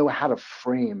have to know how to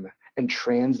frame and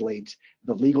translate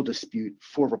the legal dispute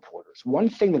for reporters. One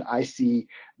thing that I see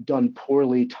done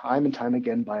poorly time and time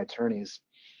again by attorneys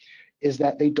is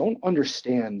that they don't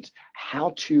understand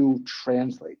how to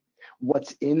translate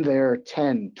what's in their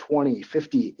 10, 20,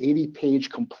 50, 80-page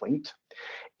complaint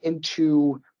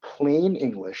into plain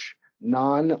English,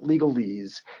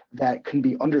 non-legalese that can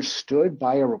be understood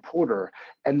by a reporter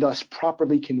and thus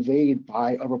properly conveyed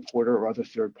by a reporter or other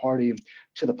third party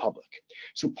to the public.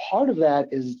 So part of that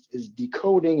is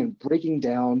decoding and breaking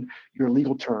down your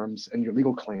legal terms and your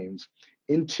legal claims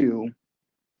into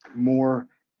more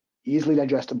easily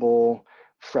digestible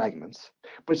fragments.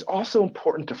 But it's also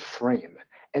important to frame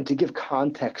and to give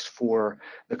context for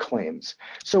the claims.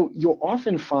 So you'll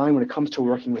often find when it comes to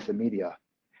working with the media,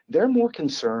 they're more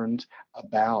concerned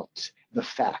about the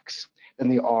facts than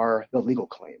they are the legal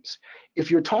claims. If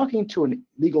you're talking to a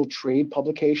legal trade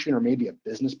publication or maybe a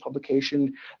business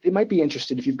publication, they might be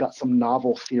interested if you've got some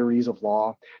novel theories of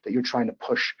law that you're trying to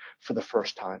push for the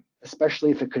first time, especially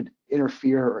if it could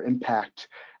interfere or impact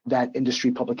that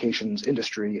publication's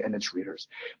industry and its readers.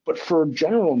 But for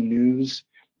general news,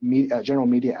 general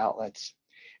media outlets,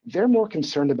 they're more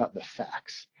concerned about the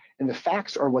facts. And the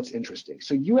facts are what's interesting.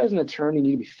 So you as an attorney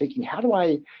need to be thinking, how do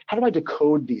I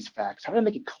decode these facts? How do I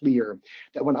make it clear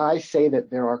that when I say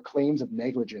that there are claims of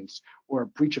negligence or a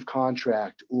breach of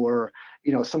contract or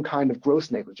some kind of gross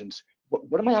negligence,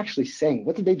 what am I actually saying?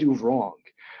 What did they do wrong?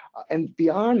 And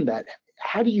beyond that,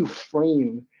 how do you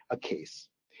frame a case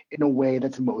in a way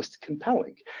that's most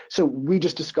compelling? So we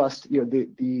just discussed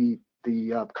the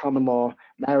common law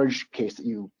marriage case that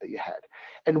you had.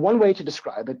 And one way to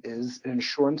describe it is an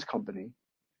insurance company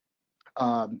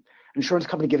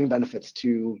giving benefits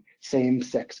to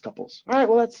same-sex couples. All right,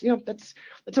 well that's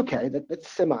okay. That's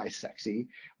semi-sexy,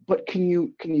 but can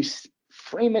you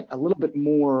frame it a little bit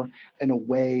more in a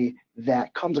way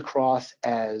that comes across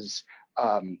as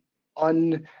the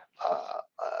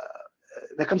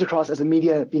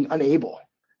media being unable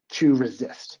to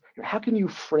resist? How can you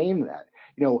frame that?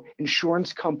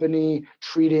 Insurance company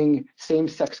treating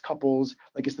same-sex couples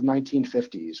like it's the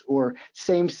 1950s, or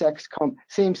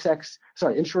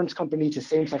insurance company to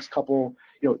same-sex couple,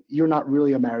 you're not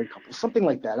really a married couple, something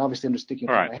like that. Obviously, I'm just thinking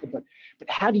about my head, but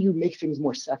how do you make things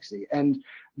more sexy? And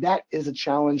that is a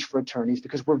challenge for attorneys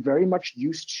because we're very much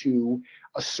used to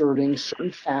asserting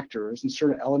certain factors and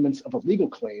certain elements of a legal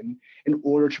claim in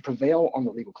order to prevail on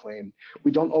the legal claim.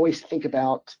 We don't always think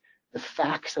about the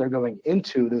facts that are going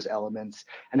into those elements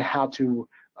and how to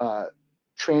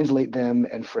translate them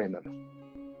and frame them.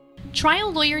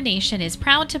 Trial Lawyer Nation is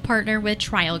proud to partner with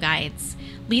Trial Guides,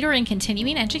 leader in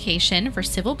continuing education for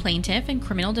civil plaintiff and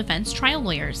criminal defense trial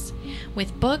lawyers,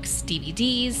 with books,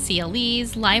 DVDs,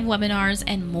 CLEs, live webinars,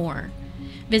 and more.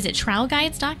 Visit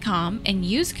trialguides.com and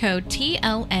use code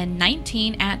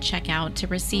TLN19 at checkout to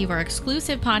receive our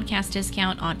exclusive podcast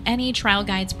discount on any Trial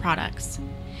Guides products.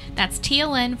 That's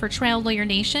TLN for Trial Lawyer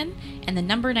Nation and the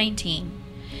number 19.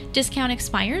 Discount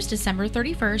expires December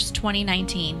 31st,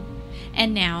 2019.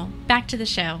 And now, back to the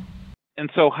show. And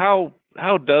so how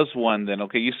does one then,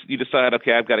 okay, you decide,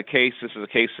 okay, I've got a case, this is a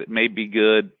case that may be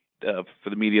good for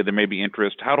the media, there may be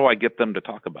interest. How do I get them to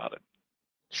talk about it?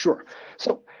 Sure.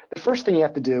 So the first thing you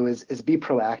have to do is be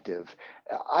proactive.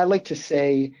 I like to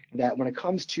say that when it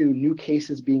comes to new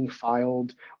cases being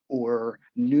filed or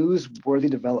newsworthy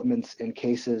developments in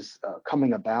cases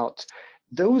coming about,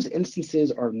 those instances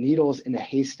are needles in a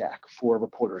haystack for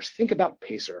reporters. Think about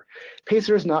Pacer.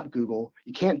 Pacer is not Google.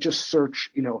 You can't just search,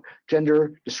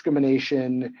 gender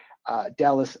discrimination,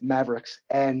 Dallas Mavericks,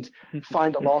 and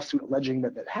find a lawsuit alleging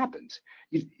that happened.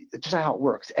 It's just not how it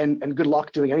works. And good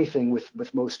luck doing anything with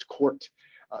most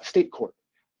state court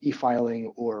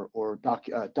e-filing or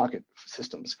docket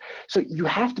systems. So you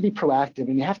have to be proactive,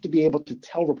 and you have to be able to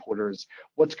tell reporters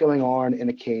what's going on in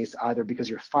a case, either because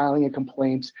you're filing a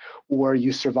complaint, or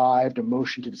you survived a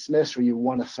motion to dismiss, or you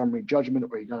won a summary judgment,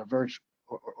 or you got a verdict,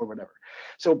 or whatever.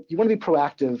 So you want to be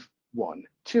proactive, one.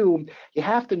 Two, you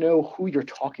have to know who you're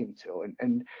talking to,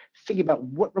 and think about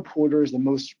what reporter is the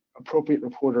most appropriate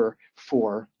reporter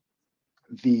for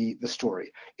the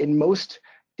story. In most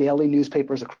daily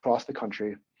newspapers across the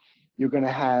country, you're going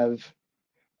to have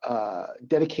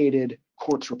dedicated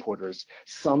courts reporters.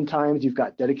 Sometimes you've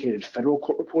got dedicated federal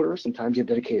court reporters. Sometimes you have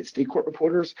dedicated state court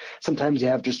reporters. Sometimes you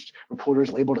have just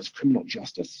reporters labeled as criminal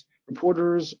justice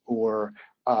reporters or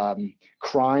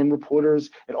crime reporters.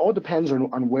 It all depends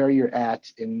on where you're at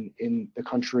in the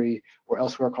country or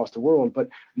elsewhere across the world. But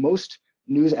most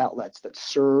news outlets that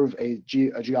serve a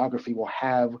geography will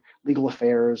have legal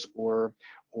affairs or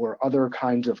other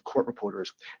kinds of court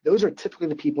reporters. Those are typically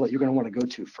the people that you're going to want to go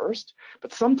to first,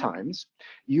 but sometimes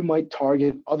you might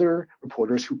target other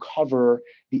reporters who cover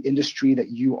the industry that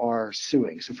you are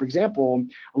suing. So for example,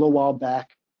 a little while back,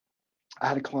 I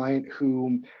had a client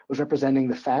who was representing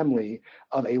the family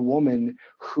of a woman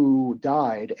who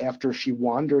died after she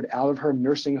wandered out of her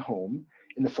nursing home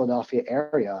in the Philadelphia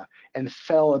area and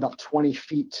fell about 20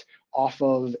 feet off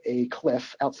of a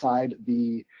cliff outside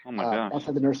the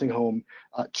nursing home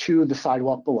to the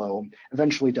sidewalk below.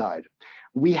 Eventually died.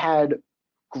 We had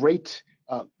great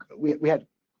we had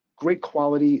great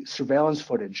quality surveillance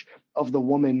footage of the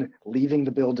woman leaving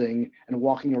the building and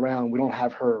walking around. We don't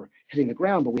have her hitting the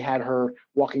ground, but we had her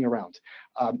walking around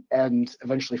and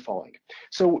eventually falling.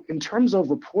 So in terms of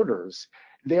reporters,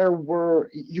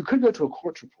 you could go to a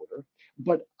courts reporter,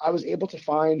 but I was able to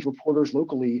find reporters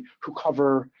locally who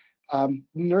cover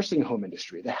nursing home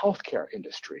industry, the healthcare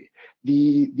industry,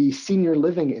 the senior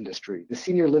living industry, the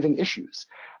senior living issues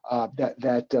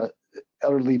that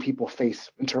elderly people face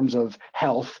in terms of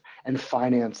health and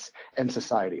finance and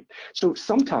society. So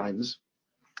sometimes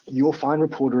you'll find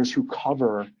reporters who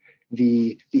cover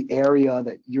the area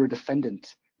that your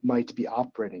defendant might be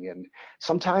operating in.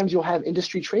 Sometimes you'll have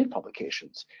industry trade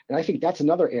publications. And I think that's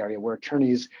another area where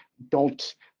attorneys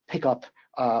don't pick up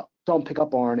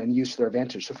on and use to their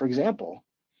advantage. So for example,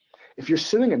 if you're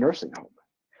suing a nursing home,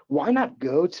 why not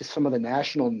go to some of the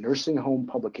national nursing home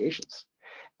publications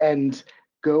and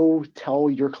go tell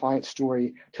your client's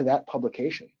story to that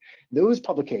publication? Those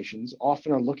publications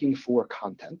often are looking for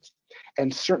content,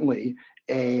 and certainly,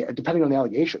 depending on the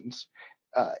allegations,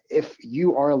 if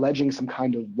you are alleging some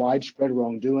kind of widespread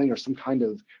wrongdoing or some kind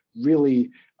of really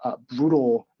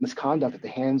brutal misconduct at the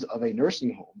hands of a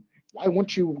nursing home, why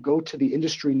won't you go to the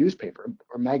industry newspaper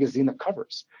or magazine that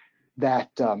covers that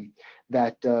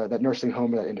nursing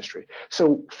home or that industry?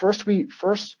 So first we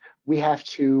have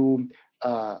to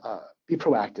be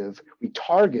proactive. We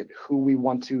target who we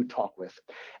want to talk with,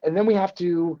 and then we have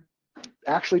to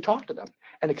actually talk to them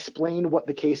and explain what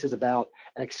the case is about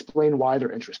and explain why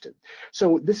they're interested.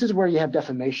 So this is where you have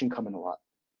defamation come in a lot.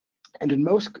 And in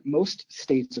most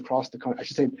states across the country, I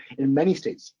should say in many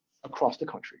states across the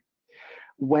country,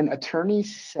 when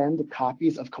attorneys send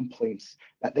copies of complaints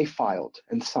that they filed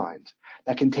and signed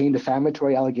that contain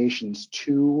defamatory allegations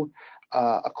to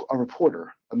a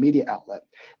reporter, a media outlet,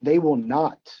 they will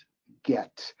not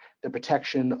get the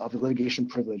protection of the litigation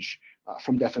privilege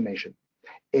from defamation.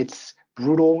 It's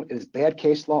brutal. It is bad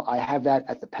case law. I have that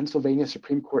at the Pennsylvania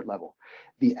Supreme Court level.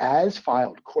 The as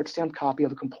filed court stamped copy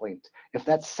of a complaint, if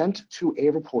that's sent to a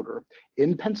reporter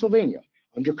in Pennsylvania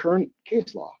under current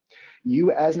case law,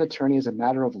 You as an attorney, as a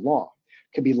matter of law,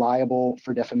 could be liable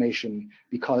for defamation,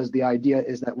 because the idea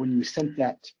is that when you sent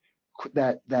that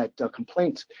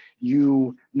complaint,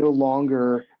 you no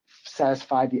longer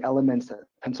satisfy the elements that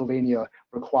Pennsylvania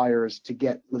requires to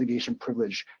get litigation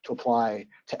privilege to apply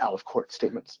to out-of-court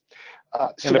statements.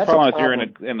 And the problem is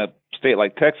you're in a state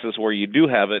like Texas where you do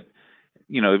have it.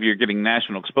 If you're getting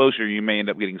national exposure, you may end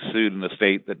up getting sued in a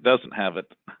state that doesn't have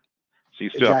it. So you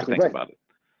still have to think about it.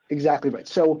 Exactly right.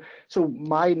 So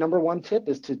my number one tip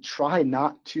is to try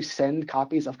not to send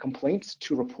copies of complaints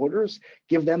to reporters.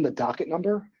 Give them the docket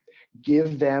number.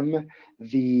 Give them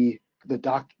the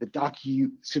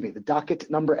docket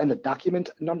number and the document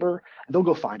number. And they'll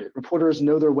go find it. Reporters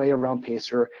know their way around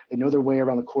Pacer. They know their way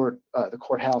around the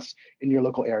courthouse in your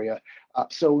local area.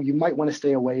 So you might want to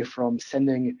stay away from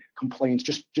sending complaints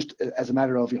just as a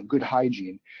matter of good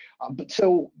hygiene. But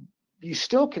so you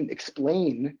still can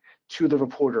explain to the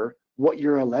reporter what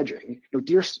you're alleging.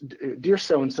 Dear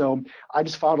so-and-so, I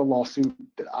just filed a lawsuit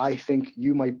that I think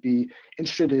you might be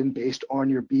interested in based on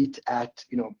your beat at,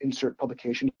 insert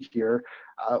publication here.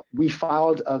 We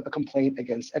filed a complaint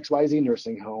against XYZ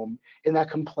nursing home. In that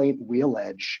complaint, we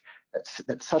allege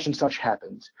that such and such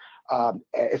happened.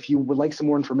 If you would like some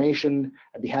more information,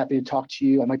 I'd be happy to talk to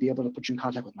you. I might be able to put you in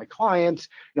contact with my client.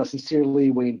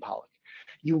 Sincerely, Wayne Pollock.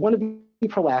 You want to be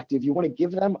proactive. You want to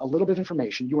give them a little bit of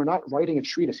information. You are not writing a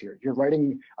treatise here. You're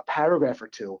writing a paragraph or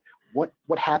two. What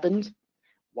happened,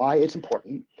 why it's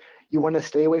important. You want to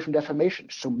stay away from defamation.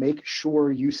 So make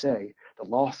sure you say the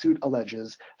lawsuit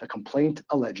alleges, the complaint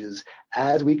alleges,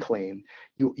 as we claim.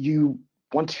 You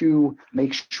want to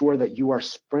make sure that you are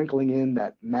sprinkling in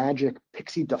that magic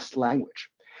pixie dust language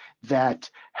that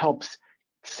helps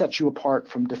set you apart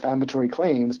from defamatory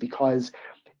claims, because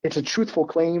it's a truthful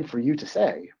claim for you to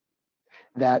say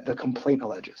that the complaint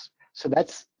alleges. So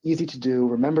that's easy to do.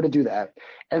 Remember to do that.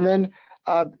 And then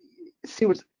see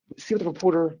what the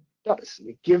reporter does.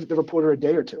 Give the reporter a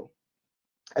day or two,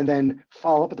 and then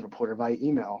follow up with the reporter via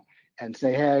email and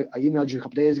say, hey, I emailed you a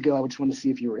couple days ago. I just wanted to see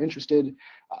if you were interested.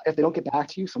 If they don't get back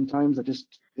to you, sometimes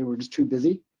they were just too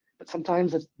busy. But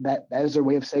sometimes that is their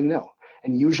way of saying no.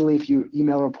 And usually if you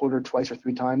email a reporter twice or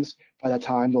three times, by that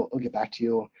time they'll get back to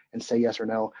you and say yes or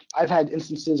no. I've had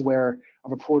instances where a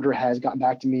reporter has gotten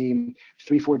back to me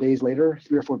 3 or 4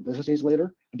 business days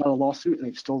later about a lawsuit, and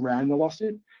they've still ran the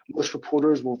lawsuit. Most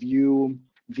reporters will view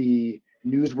the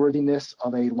newsworthiness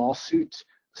of a lawsuit,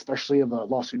 especially of a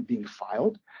lawsuit being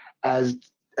filed, as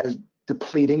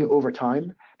depleting over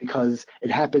time, because it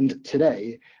happened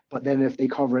today, but then if they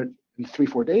cover it in 3 or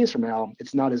 4 days from now,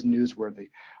 it's not as newsworthy.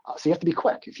 So you have to be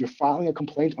quick. If you're filing a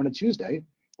complaint on a Tuesday,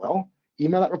 well,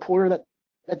 email that reporter that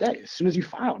day, as soon as you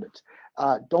filed it.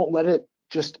 Don't let it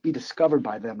just be discovered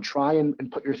by them. Try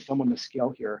and put your thumb on the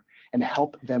scale here and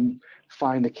help them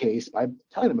find the case by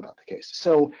telling them about the case.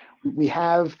 So we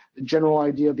have the general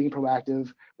idea of being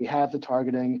proactive, we have the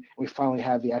targeting, and we finally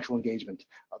have the actual engagement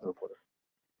of the reporter.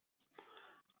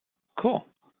 Cool.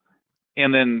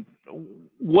 And then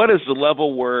what is the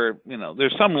level where,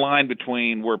 there's some line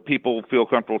between where people feel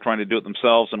comfortable trying to do it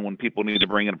themselves and when people need to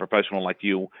bring in a professional like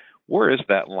you? Where is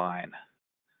that line?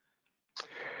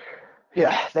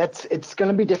 Yeah, it's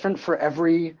going to be different for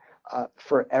every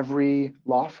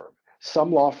law firm.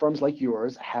 Some law firms like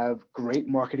yours have great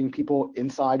marketing people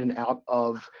inside and out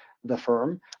of the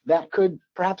firm that could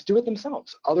perhaps do it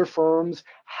themselves. Other firms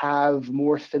have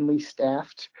more thinly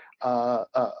staffed of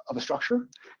a structure,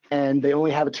 and they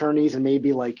only have attorneys and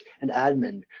maybe like an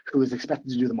admin who is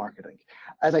expected to do the marketing.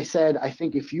 As I said, I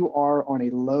think if you are on a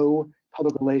low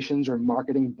public relations or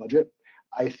marketing budget,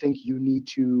 I think you need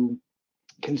to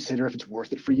consider if it's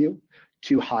worth it for you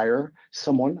to hire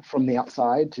someone from the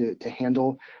outside to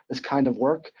handle this kind of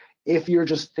work. If you're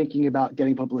just thinking about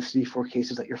getting publicity for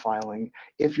cases that you're filing,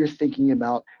 if you're thinking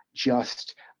about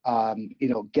just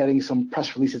getting some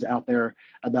press releases out there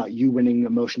about you winning a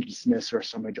motion to dismiss or a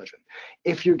summary judgment.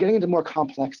 If you're getting into more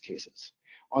complex cases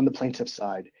on the plaintiff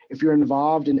side, if you're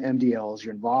involved in MDLs,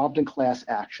 you're involved in class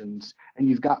actions, and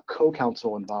you've got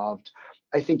co-counsel involved,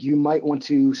 I think you might want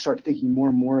to start thinking more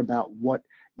and more about what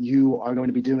you are going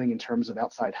to be doing in terms of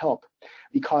outside help,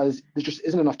 because there just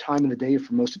isn't enough time in the day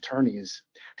for most attorneys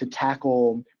to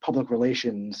tackle public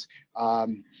relations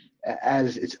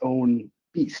as its own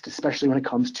beast, especially when it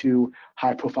comes to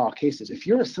high profile cases. If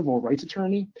you're a civil rights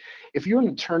attorney, if you're an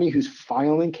attorney who's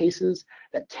filing cases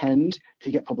that tend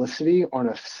to get publicity on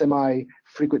a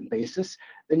semi-frequent basis,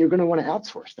 then you're going to want to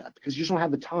outsource that, because you just don't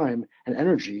have the time and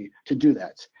energy to do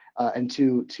that and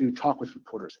to talk with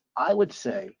reporters. I would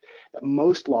say that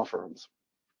most law firms,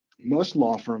 most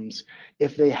law firms,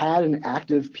 if they had an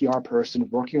active PR person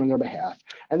working on their behalf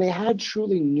and they had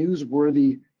truly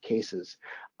newsworthy cases,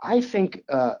 I think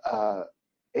a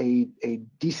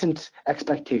decent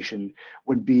expectation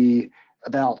would be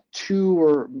about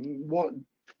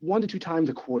one to two times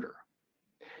a quarter.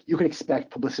 You can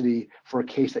expect publicity for a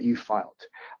case that you filed.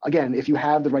 Again, if you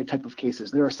have the right type of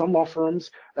cases. There are some law firms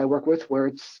that I work with where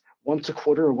it's once a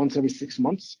quarter or once every 6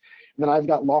 months. And then I've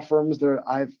got law firms that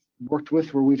I've worked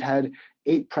with where we've had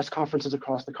 8 press conferences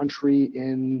across the country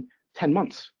in 10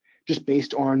 months, just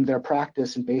based on their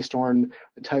practice and based on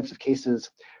the types of cases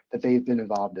that they've been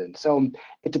involved in. So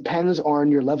it depends on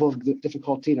your level of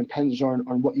difficulty, and depends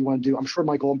on what you want to do. I'm sure,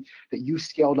 Michael, that you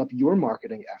scaled up your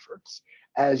marketing efforts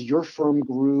as your firm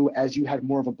grew, as you had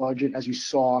more of a budget, as you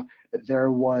saw that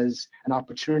there was an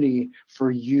opportunity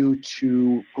for you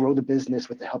to grow the business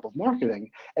with the help of marketing.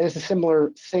 And it's a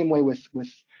same way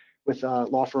with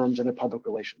law firms and their public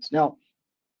relations. Now,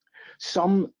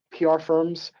 some PR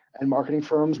firms and marketing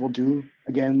firms will do,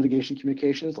 again, litigation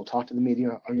communications. They'll talk to the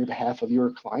media on your behalf of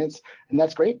your clients, and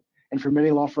that's great. And for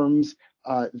many law firms,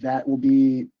 that will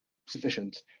be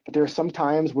sufficient. But there are some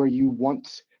times where you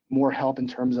want more help in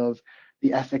terms of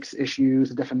the ethics issues,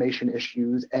 the defamation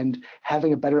issues, and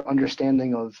having a better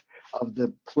understanding of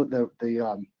the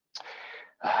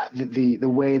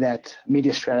way that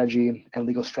media strategy and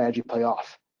legal strategy play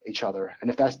off each other. And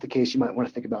if that's the case, you might want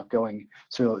to think about going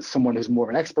to someone who's more of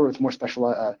an expert with more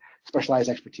specialized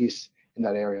expertise in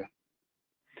that area.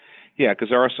 Yeah, because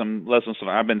there are some lessons.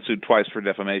 I've been sued twice for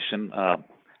defamation.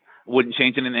 Wouldn't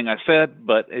change anything I said,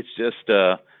 but it's just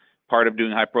part of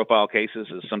doing high-profile cases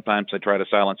is sometimes they try to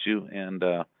silence you, and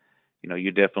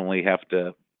you definitely have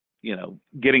to,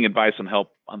 getting advice and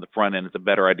help on the front end is a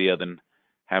better idea than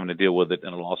having to deal with it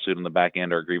in a lawsuit on the back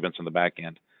end or a grievance on the back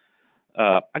end.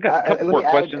 I got a couple more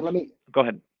questions. Go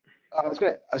ahead. I was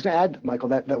going to add, Michael,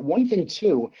 that one thing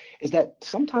too is that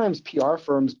sometimes PR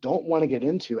firms don't want to get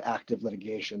into active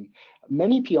litigation.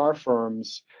 Many PR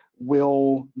firms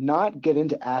will not get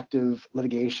into active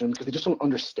litigation because they just don't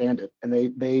understand it, and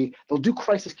they'll do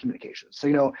crisis communications.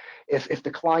 So if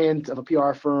the client of a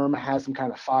PR firm has some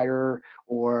kind of fire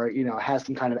or has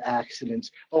some kind of accident,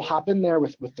 they'll hop in there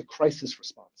with the crisis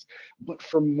response. But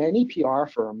for many PR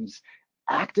firms,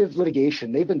 active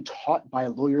litigation, they've been taught by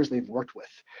lawyers they've worked with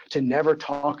to never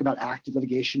talk about active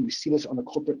litigation. We see this on the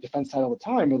corporate defense side all the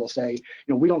time, where they'll say,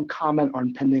 we don't comment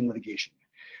on pending litigation.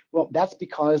 Well, that's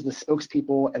because the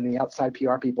spokespeople and the outside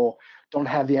PR people don't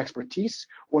have the expertise,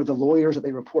 or the lawyers that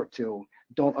they report to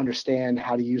don't understand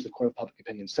how to use the court of public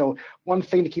opinion. So one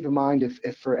thing to keep in mind,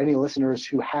 if for any listeners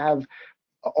who have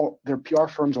their PR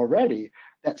firms already,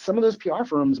 that some of those PR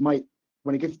firms might,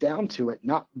 when it gets down to it,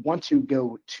 not want to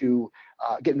go to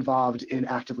get involved in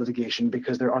active litigation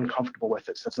because they're uncomfortable with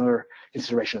it. So that's another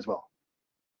consideration as well.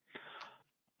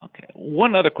 Okay.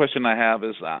 One other question I have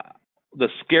is the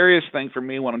scariest thing for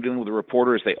me when I'm dealing with a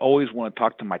reporter is they always want to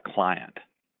talk to my client.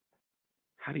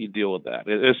 How do you deal with that?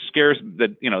 It scares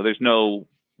that, there's no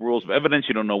rules of evidence.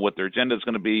 You don't know what their agenda is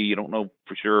going to be. You don't know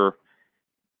for sure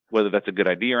whether that's a good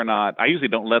idea or not. I usually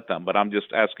don't let them, but I'm just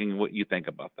asking what you think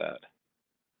about that.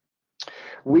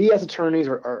 We as attorneys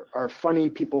are funny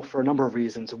people for a number of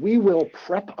reasons. We will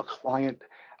prep a client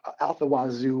out the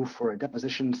wazoo for a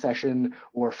deposition session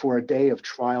or for a day of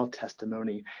trial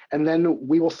testimony. And then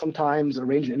we will sometimes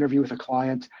arrange an interview with a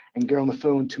client and get on the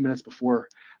phone 2 minutes before,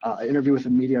 an interview with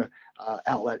a media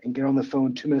outlet and get on the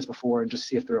phone 2 minutes before and just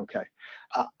see if they're okay.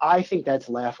 I think that's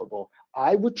laughable.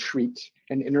 I would treat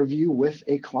an interview with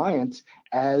a client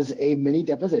as a mini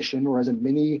deposition or as a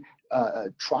mini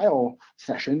trial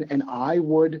session, and I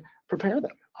would prepare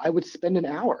them. I would spend an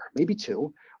hour, maybe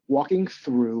 2, walking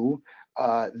through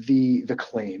the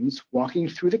claims, walking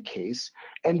through the case,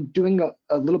 and doing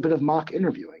a little bit of mock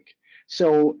interviewing.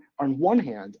 So on one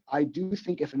hand, I do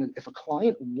think if a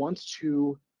client wants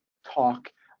to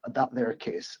talk about their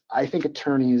case, I think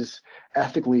attorneys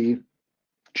ethically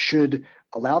should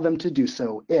allow them to do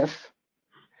so if,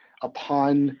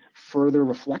 upon further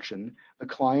reflection, the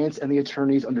clients and the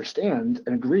attorneys understand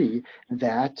and agree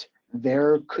that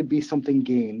there could be something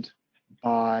gained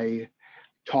by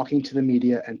talking to the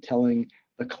media and telling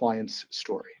the client's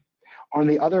story. On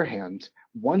the other hand,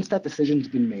 once that decision's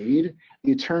been made,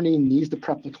 the attorney needs to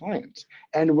prep the client.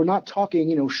 And we're not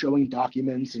talking, showing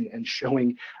documents and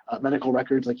showing medical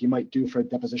records like you might do for a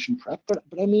deposition prep, but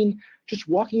I mean, just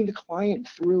walking the client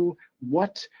through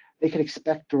what they can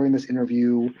expect during this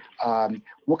interview,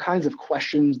 what kinds of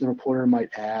questions the reporter might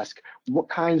ask, what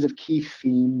kinds of key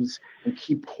themes and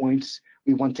key points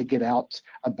we want to get out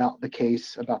about the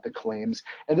case, about the claims.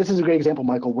 And this is a great example,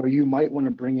 Michael, where you might want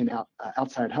to bring in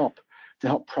outside help to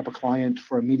help prep a client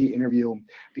for a media interview,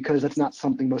 because that's not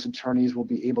something most attorneys will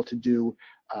be able to do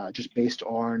just based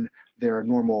on their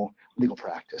normal legal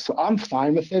practice. So I'm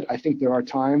fine with it. I think there are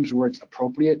times where it's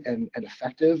appropriate and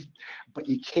effective, but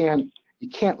you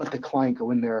can't let the client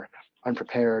go in there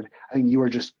unprepared. I think you are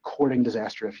just courting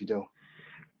disaster if you do.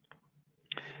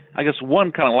 I guess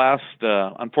one kind of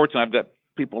last, unfortunately, I've got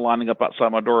people lining up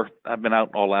outside my door. I've been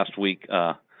out all last week,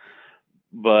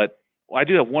 but I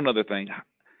do have one other thing.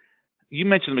 You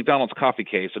mentioned the McDonald's coffee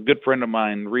case. A good friend of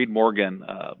mine, Reed Morgan,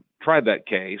 tried that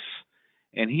case,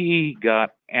 and he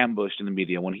got ambushed in the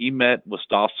media when he met with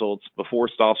Stossel before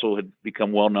Stossel had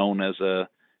become well known as a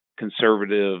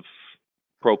conservative,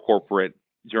 pro-corporate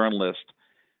journalist.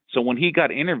 So when he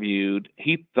got interviewed,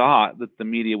 he thought that the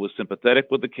media was sympathetic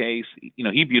with the case. You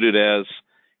know, he viewed it as,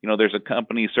 you know, there's a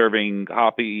company serving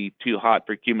coffee too hot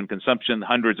for human consumption.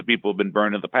 Hundreds of people have been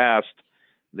burned in the past.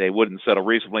 They wouldn't settle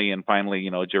recently, and finally,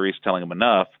 you know, a jury's telling them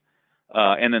enough.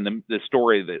 And then the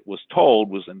story that was told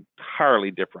was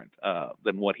entirely different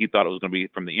than what he thought it was going to be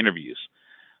from the interviews.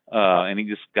 And he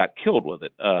just got killed with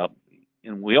it.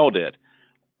 And we all did.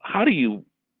 How do you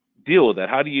deal with that?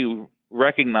 How do you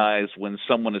recognize when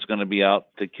someone is going to be out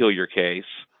to kill your case?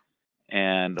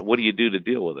 And what do you do to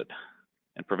deal with it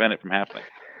and prevent it from happening?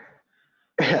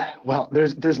 Well,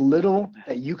 there's little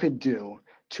that you could do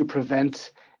to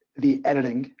prevent the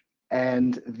editing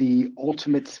and the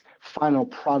ultimate final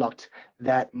product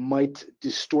that might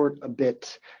distort a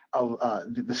bit of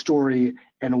the story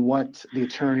and what the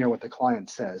attorney or what the client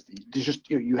says. There's just,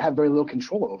 you have very little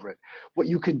control over it. What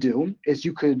you could do is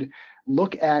you could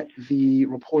look at the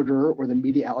reporter or the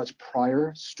media outlet's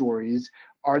prior stories.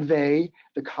 Are they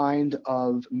the kind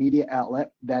of media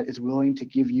outlet that is willing to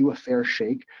give you a fair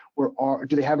shake, or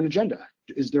do they have an agenda?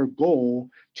 Is their goal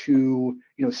to,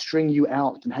 string you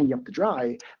out and hang you up to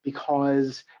dry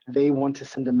because they want to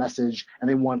send a message and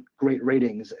they want great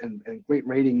ratings, and great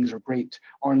ratings or great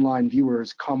online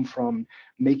viewers come from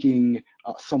making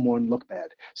someone look bad.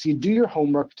 So you do your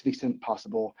homework to the extent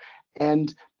possible,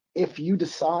 and if you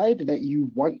decide that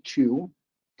you want to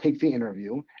take the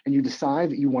interview and you decide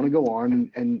that you want to go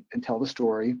on and tell the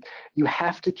story, you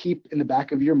have to keep in the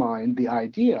back of your mind the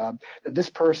idea that this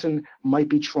person might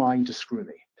be trying to screw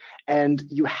me. And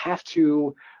you have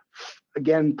to,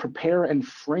 again, prepare and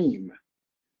frame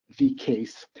the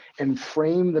case and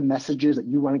frame the messages that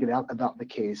you want to get out about the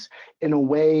case in a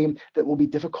way that will be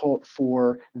difficult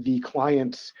for the for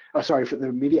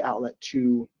the media outlet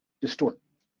to distort.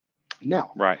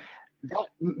 Now, right.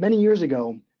 Many years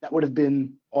ago, that would have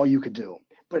been all you could do.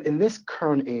 But in this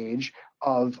current age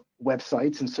of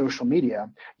websites and social media,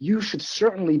 you should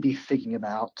certainly be thinking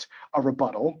about a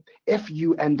rebuttal if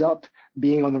you end up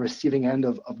being on the receiving end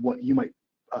of what you might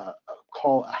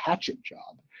call a hatchet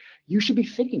job. You should be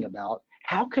thinking about,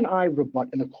 how can I rebut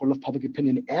in the court of public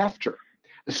opinion after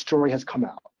the story has come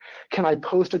out? Can I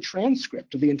post a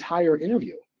transcript of the entire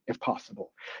interview, if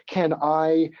possible? Can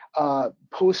I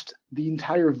post the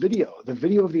entire video, the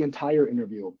video of the entire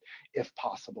interview, if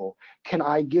possible? Can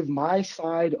I give my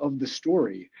side of the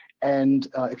story and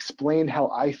explain how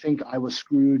I think I was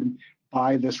screwed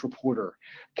by this reporter?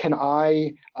 Can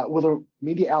I, will the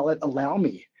media outlet allow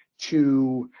me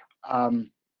to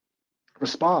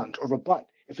respond or rebut?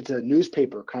 If it's a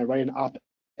newspaper, can I write an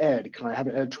op-ed? Can I have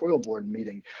an editorial board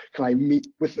meeting? Can I meet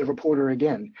with the reporter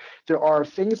again? There are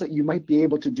things that you might be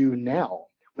able to do now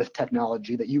with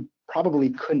technology that you probably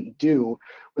couldn't do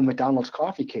when McDonald's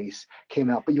coffee case came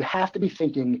out. But you have to be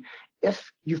thinking, if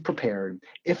you've prepared,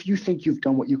 if you think you've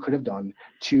done what you could have done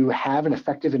to have an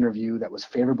effective interview that was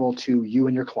favorable to you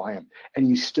and your client, and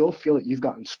you still feel that you've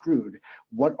gotten screwed,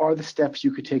 what are the steps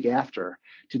you could take after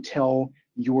to tell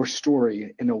your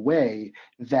story in a way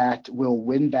that will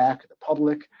win back the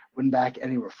public, win back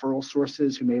any referral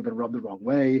sources who may have been rubbed the wrong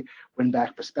way, win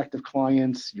back prospective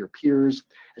clients, your peers,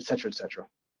 et cetera, et cetera.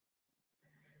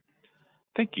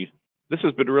 Thank you. This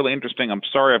has been really interesting. I'm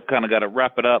sorry I've kind of got to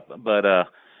wrap it up, but I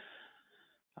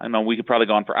know we could probably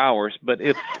go on for hours. But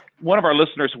if one of our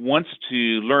listeners wants to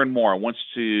learn more,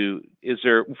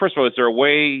 first of all, is there a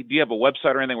way, do you have a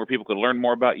website or anything where people could learn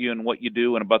more about you and what you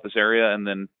do and about this area? And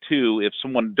then two, if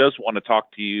someone does want to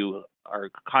talk to you or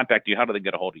contact you, how do they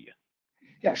get a hold of you?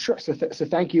 Yeah, sure. So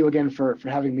thank you again for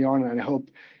having me on, and I hope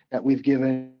that we've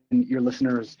given your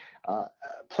listeners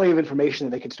plenty of information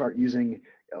that they can start using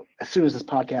as soon as this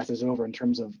podcast is over, in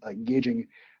terms of gauging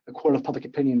the court of public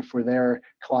opinion for their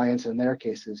clients and their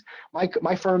cases.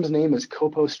 My firm's name is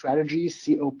Copo Strategies,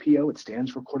 COPO. It stands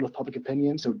for Court of Public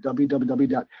Opinion. So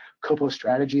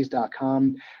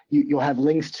www.copostrategies.com. You'll have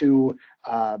links to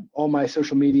all my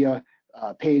social media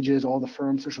pages, all the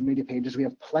firm's social media pages. We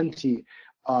have plenty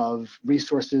of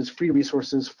resources, free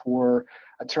resources for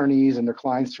attorneys and their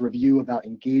clients to review about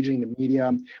engaging the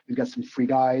media. We've got some free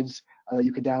guides that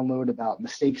you could download about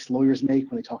mistakes lawyers make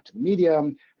when they talk to the media.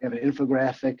 We have an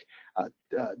infographic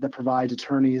that provides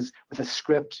attorneys with a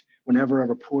script whenever a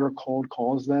reporter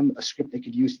calls them, a script they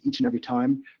could use each and every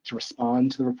time to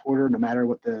respond to the reporter, no matter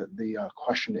what the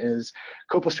question is.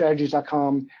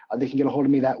 Copastrategies.com, they can get a hold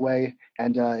of me that way.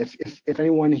 And if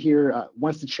anyone here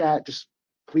wants to chat, just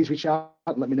please reach out.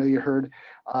 Let me know you heard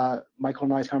Michael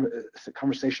and I's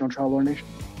conversation on Trial Lawyer Nation.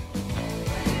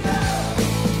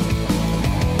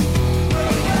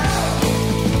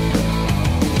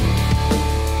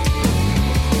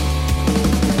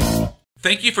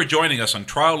 Thank you for joining us on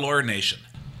Trial Lawyer Nation.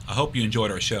 I hope you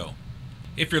enjoyed our show.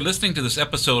 If you're listening to this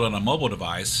episode on a mobile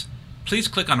device, please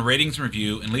click on Ratings and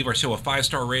Review and leave our show a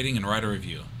 5-star rating and write a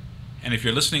review. And if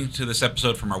you're listening to this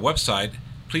episode from our website,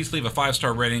 please leave a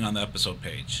 5-star rating on the episode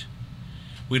page.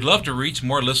 We'd love to reach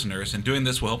more listeners, and doing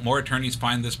this will help more attorneys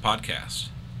find this podcast.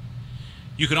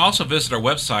 You can also visit our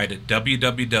website at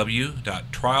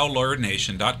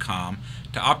www.triallawyernation.com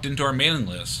to opt into our mailing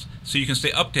list so you can stay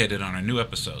updated on our new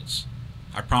episodes.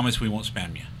 I promise we won't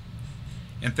spam you.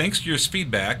 And thanks to your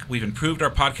feedback, we've improved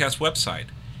our podcast website.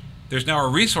 There's now a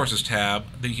resources tab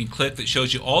that you can click that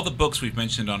shows you all the books we've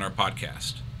mentioned on our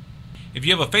podcast. If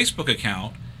you have a Facebook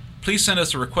account, please send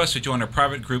us a request to join our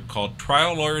private group called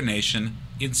Trial Lawyer Nation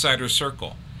Insider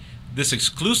Circle. This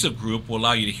exclusive group will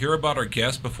allow you to hear about our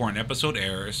guests before an episode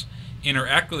airs,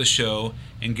 interact with the show,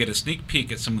 and get a sneak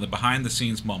peek at some of the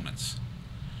behind-the-scenes moments.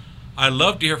 I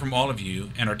love to hear from all of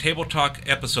you, and our Table Talk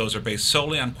episodes are based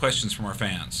solely on questions from our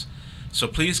fans. So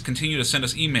please continue to send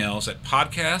us emails at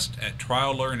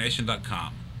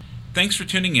podcast@triallawyernation.com. Thanks for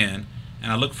tuning in,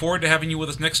 and I look forward to having you with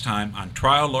us next time on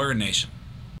Trial Lawyer Nation.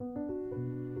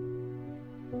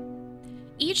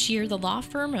 Each year, the law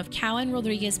firm of Cowan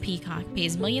Rodriguez Peacock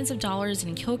pays millions of dollars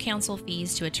in co-counsel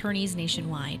fees to attorneys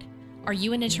nationwide. Are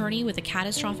you an attorney with a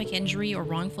catastrophic injury or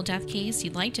wrongful death case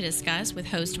you'd like to discuss with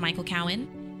host Michael Cowan?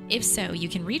 If so, you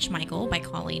can reach Michael by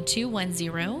calling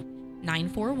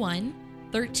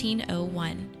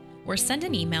 210-941-1301 or send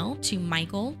an email to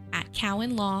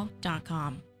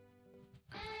michael@cowanlaw.com.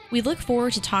 We look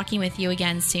forward to talking with you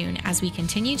again soon as we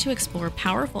continue to explore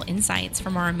powerful insights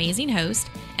from our amazing host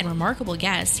and remarkable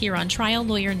guests here on Trial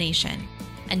Lawyer Nation.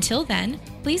 Until then,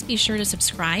 please be sure to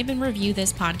subscribe and review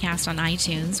this podcast on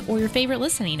iTunes or your favorite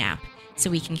listening app so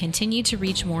we can continue to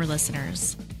reach more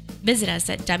listeners. Visit us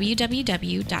at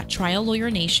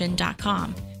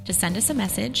www.triallawyernation.com to send us a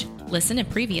message, listen to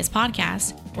previous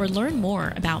podcasts, or learn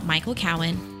more about Michael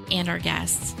Cowan and our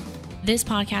guests. This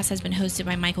podcast has been hosted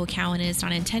by Michael Cowan and is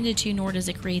not intended to, nor does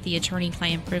it create the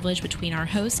attorney-client privilege between our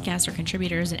hosts, guests, or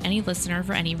contributors and any listener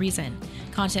for any reason.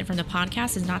 Content from the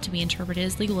podcast is not to be interpreted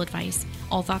as legal advice.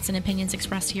 All thoughts and opinions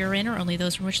expressed herein are only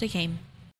those from which they came.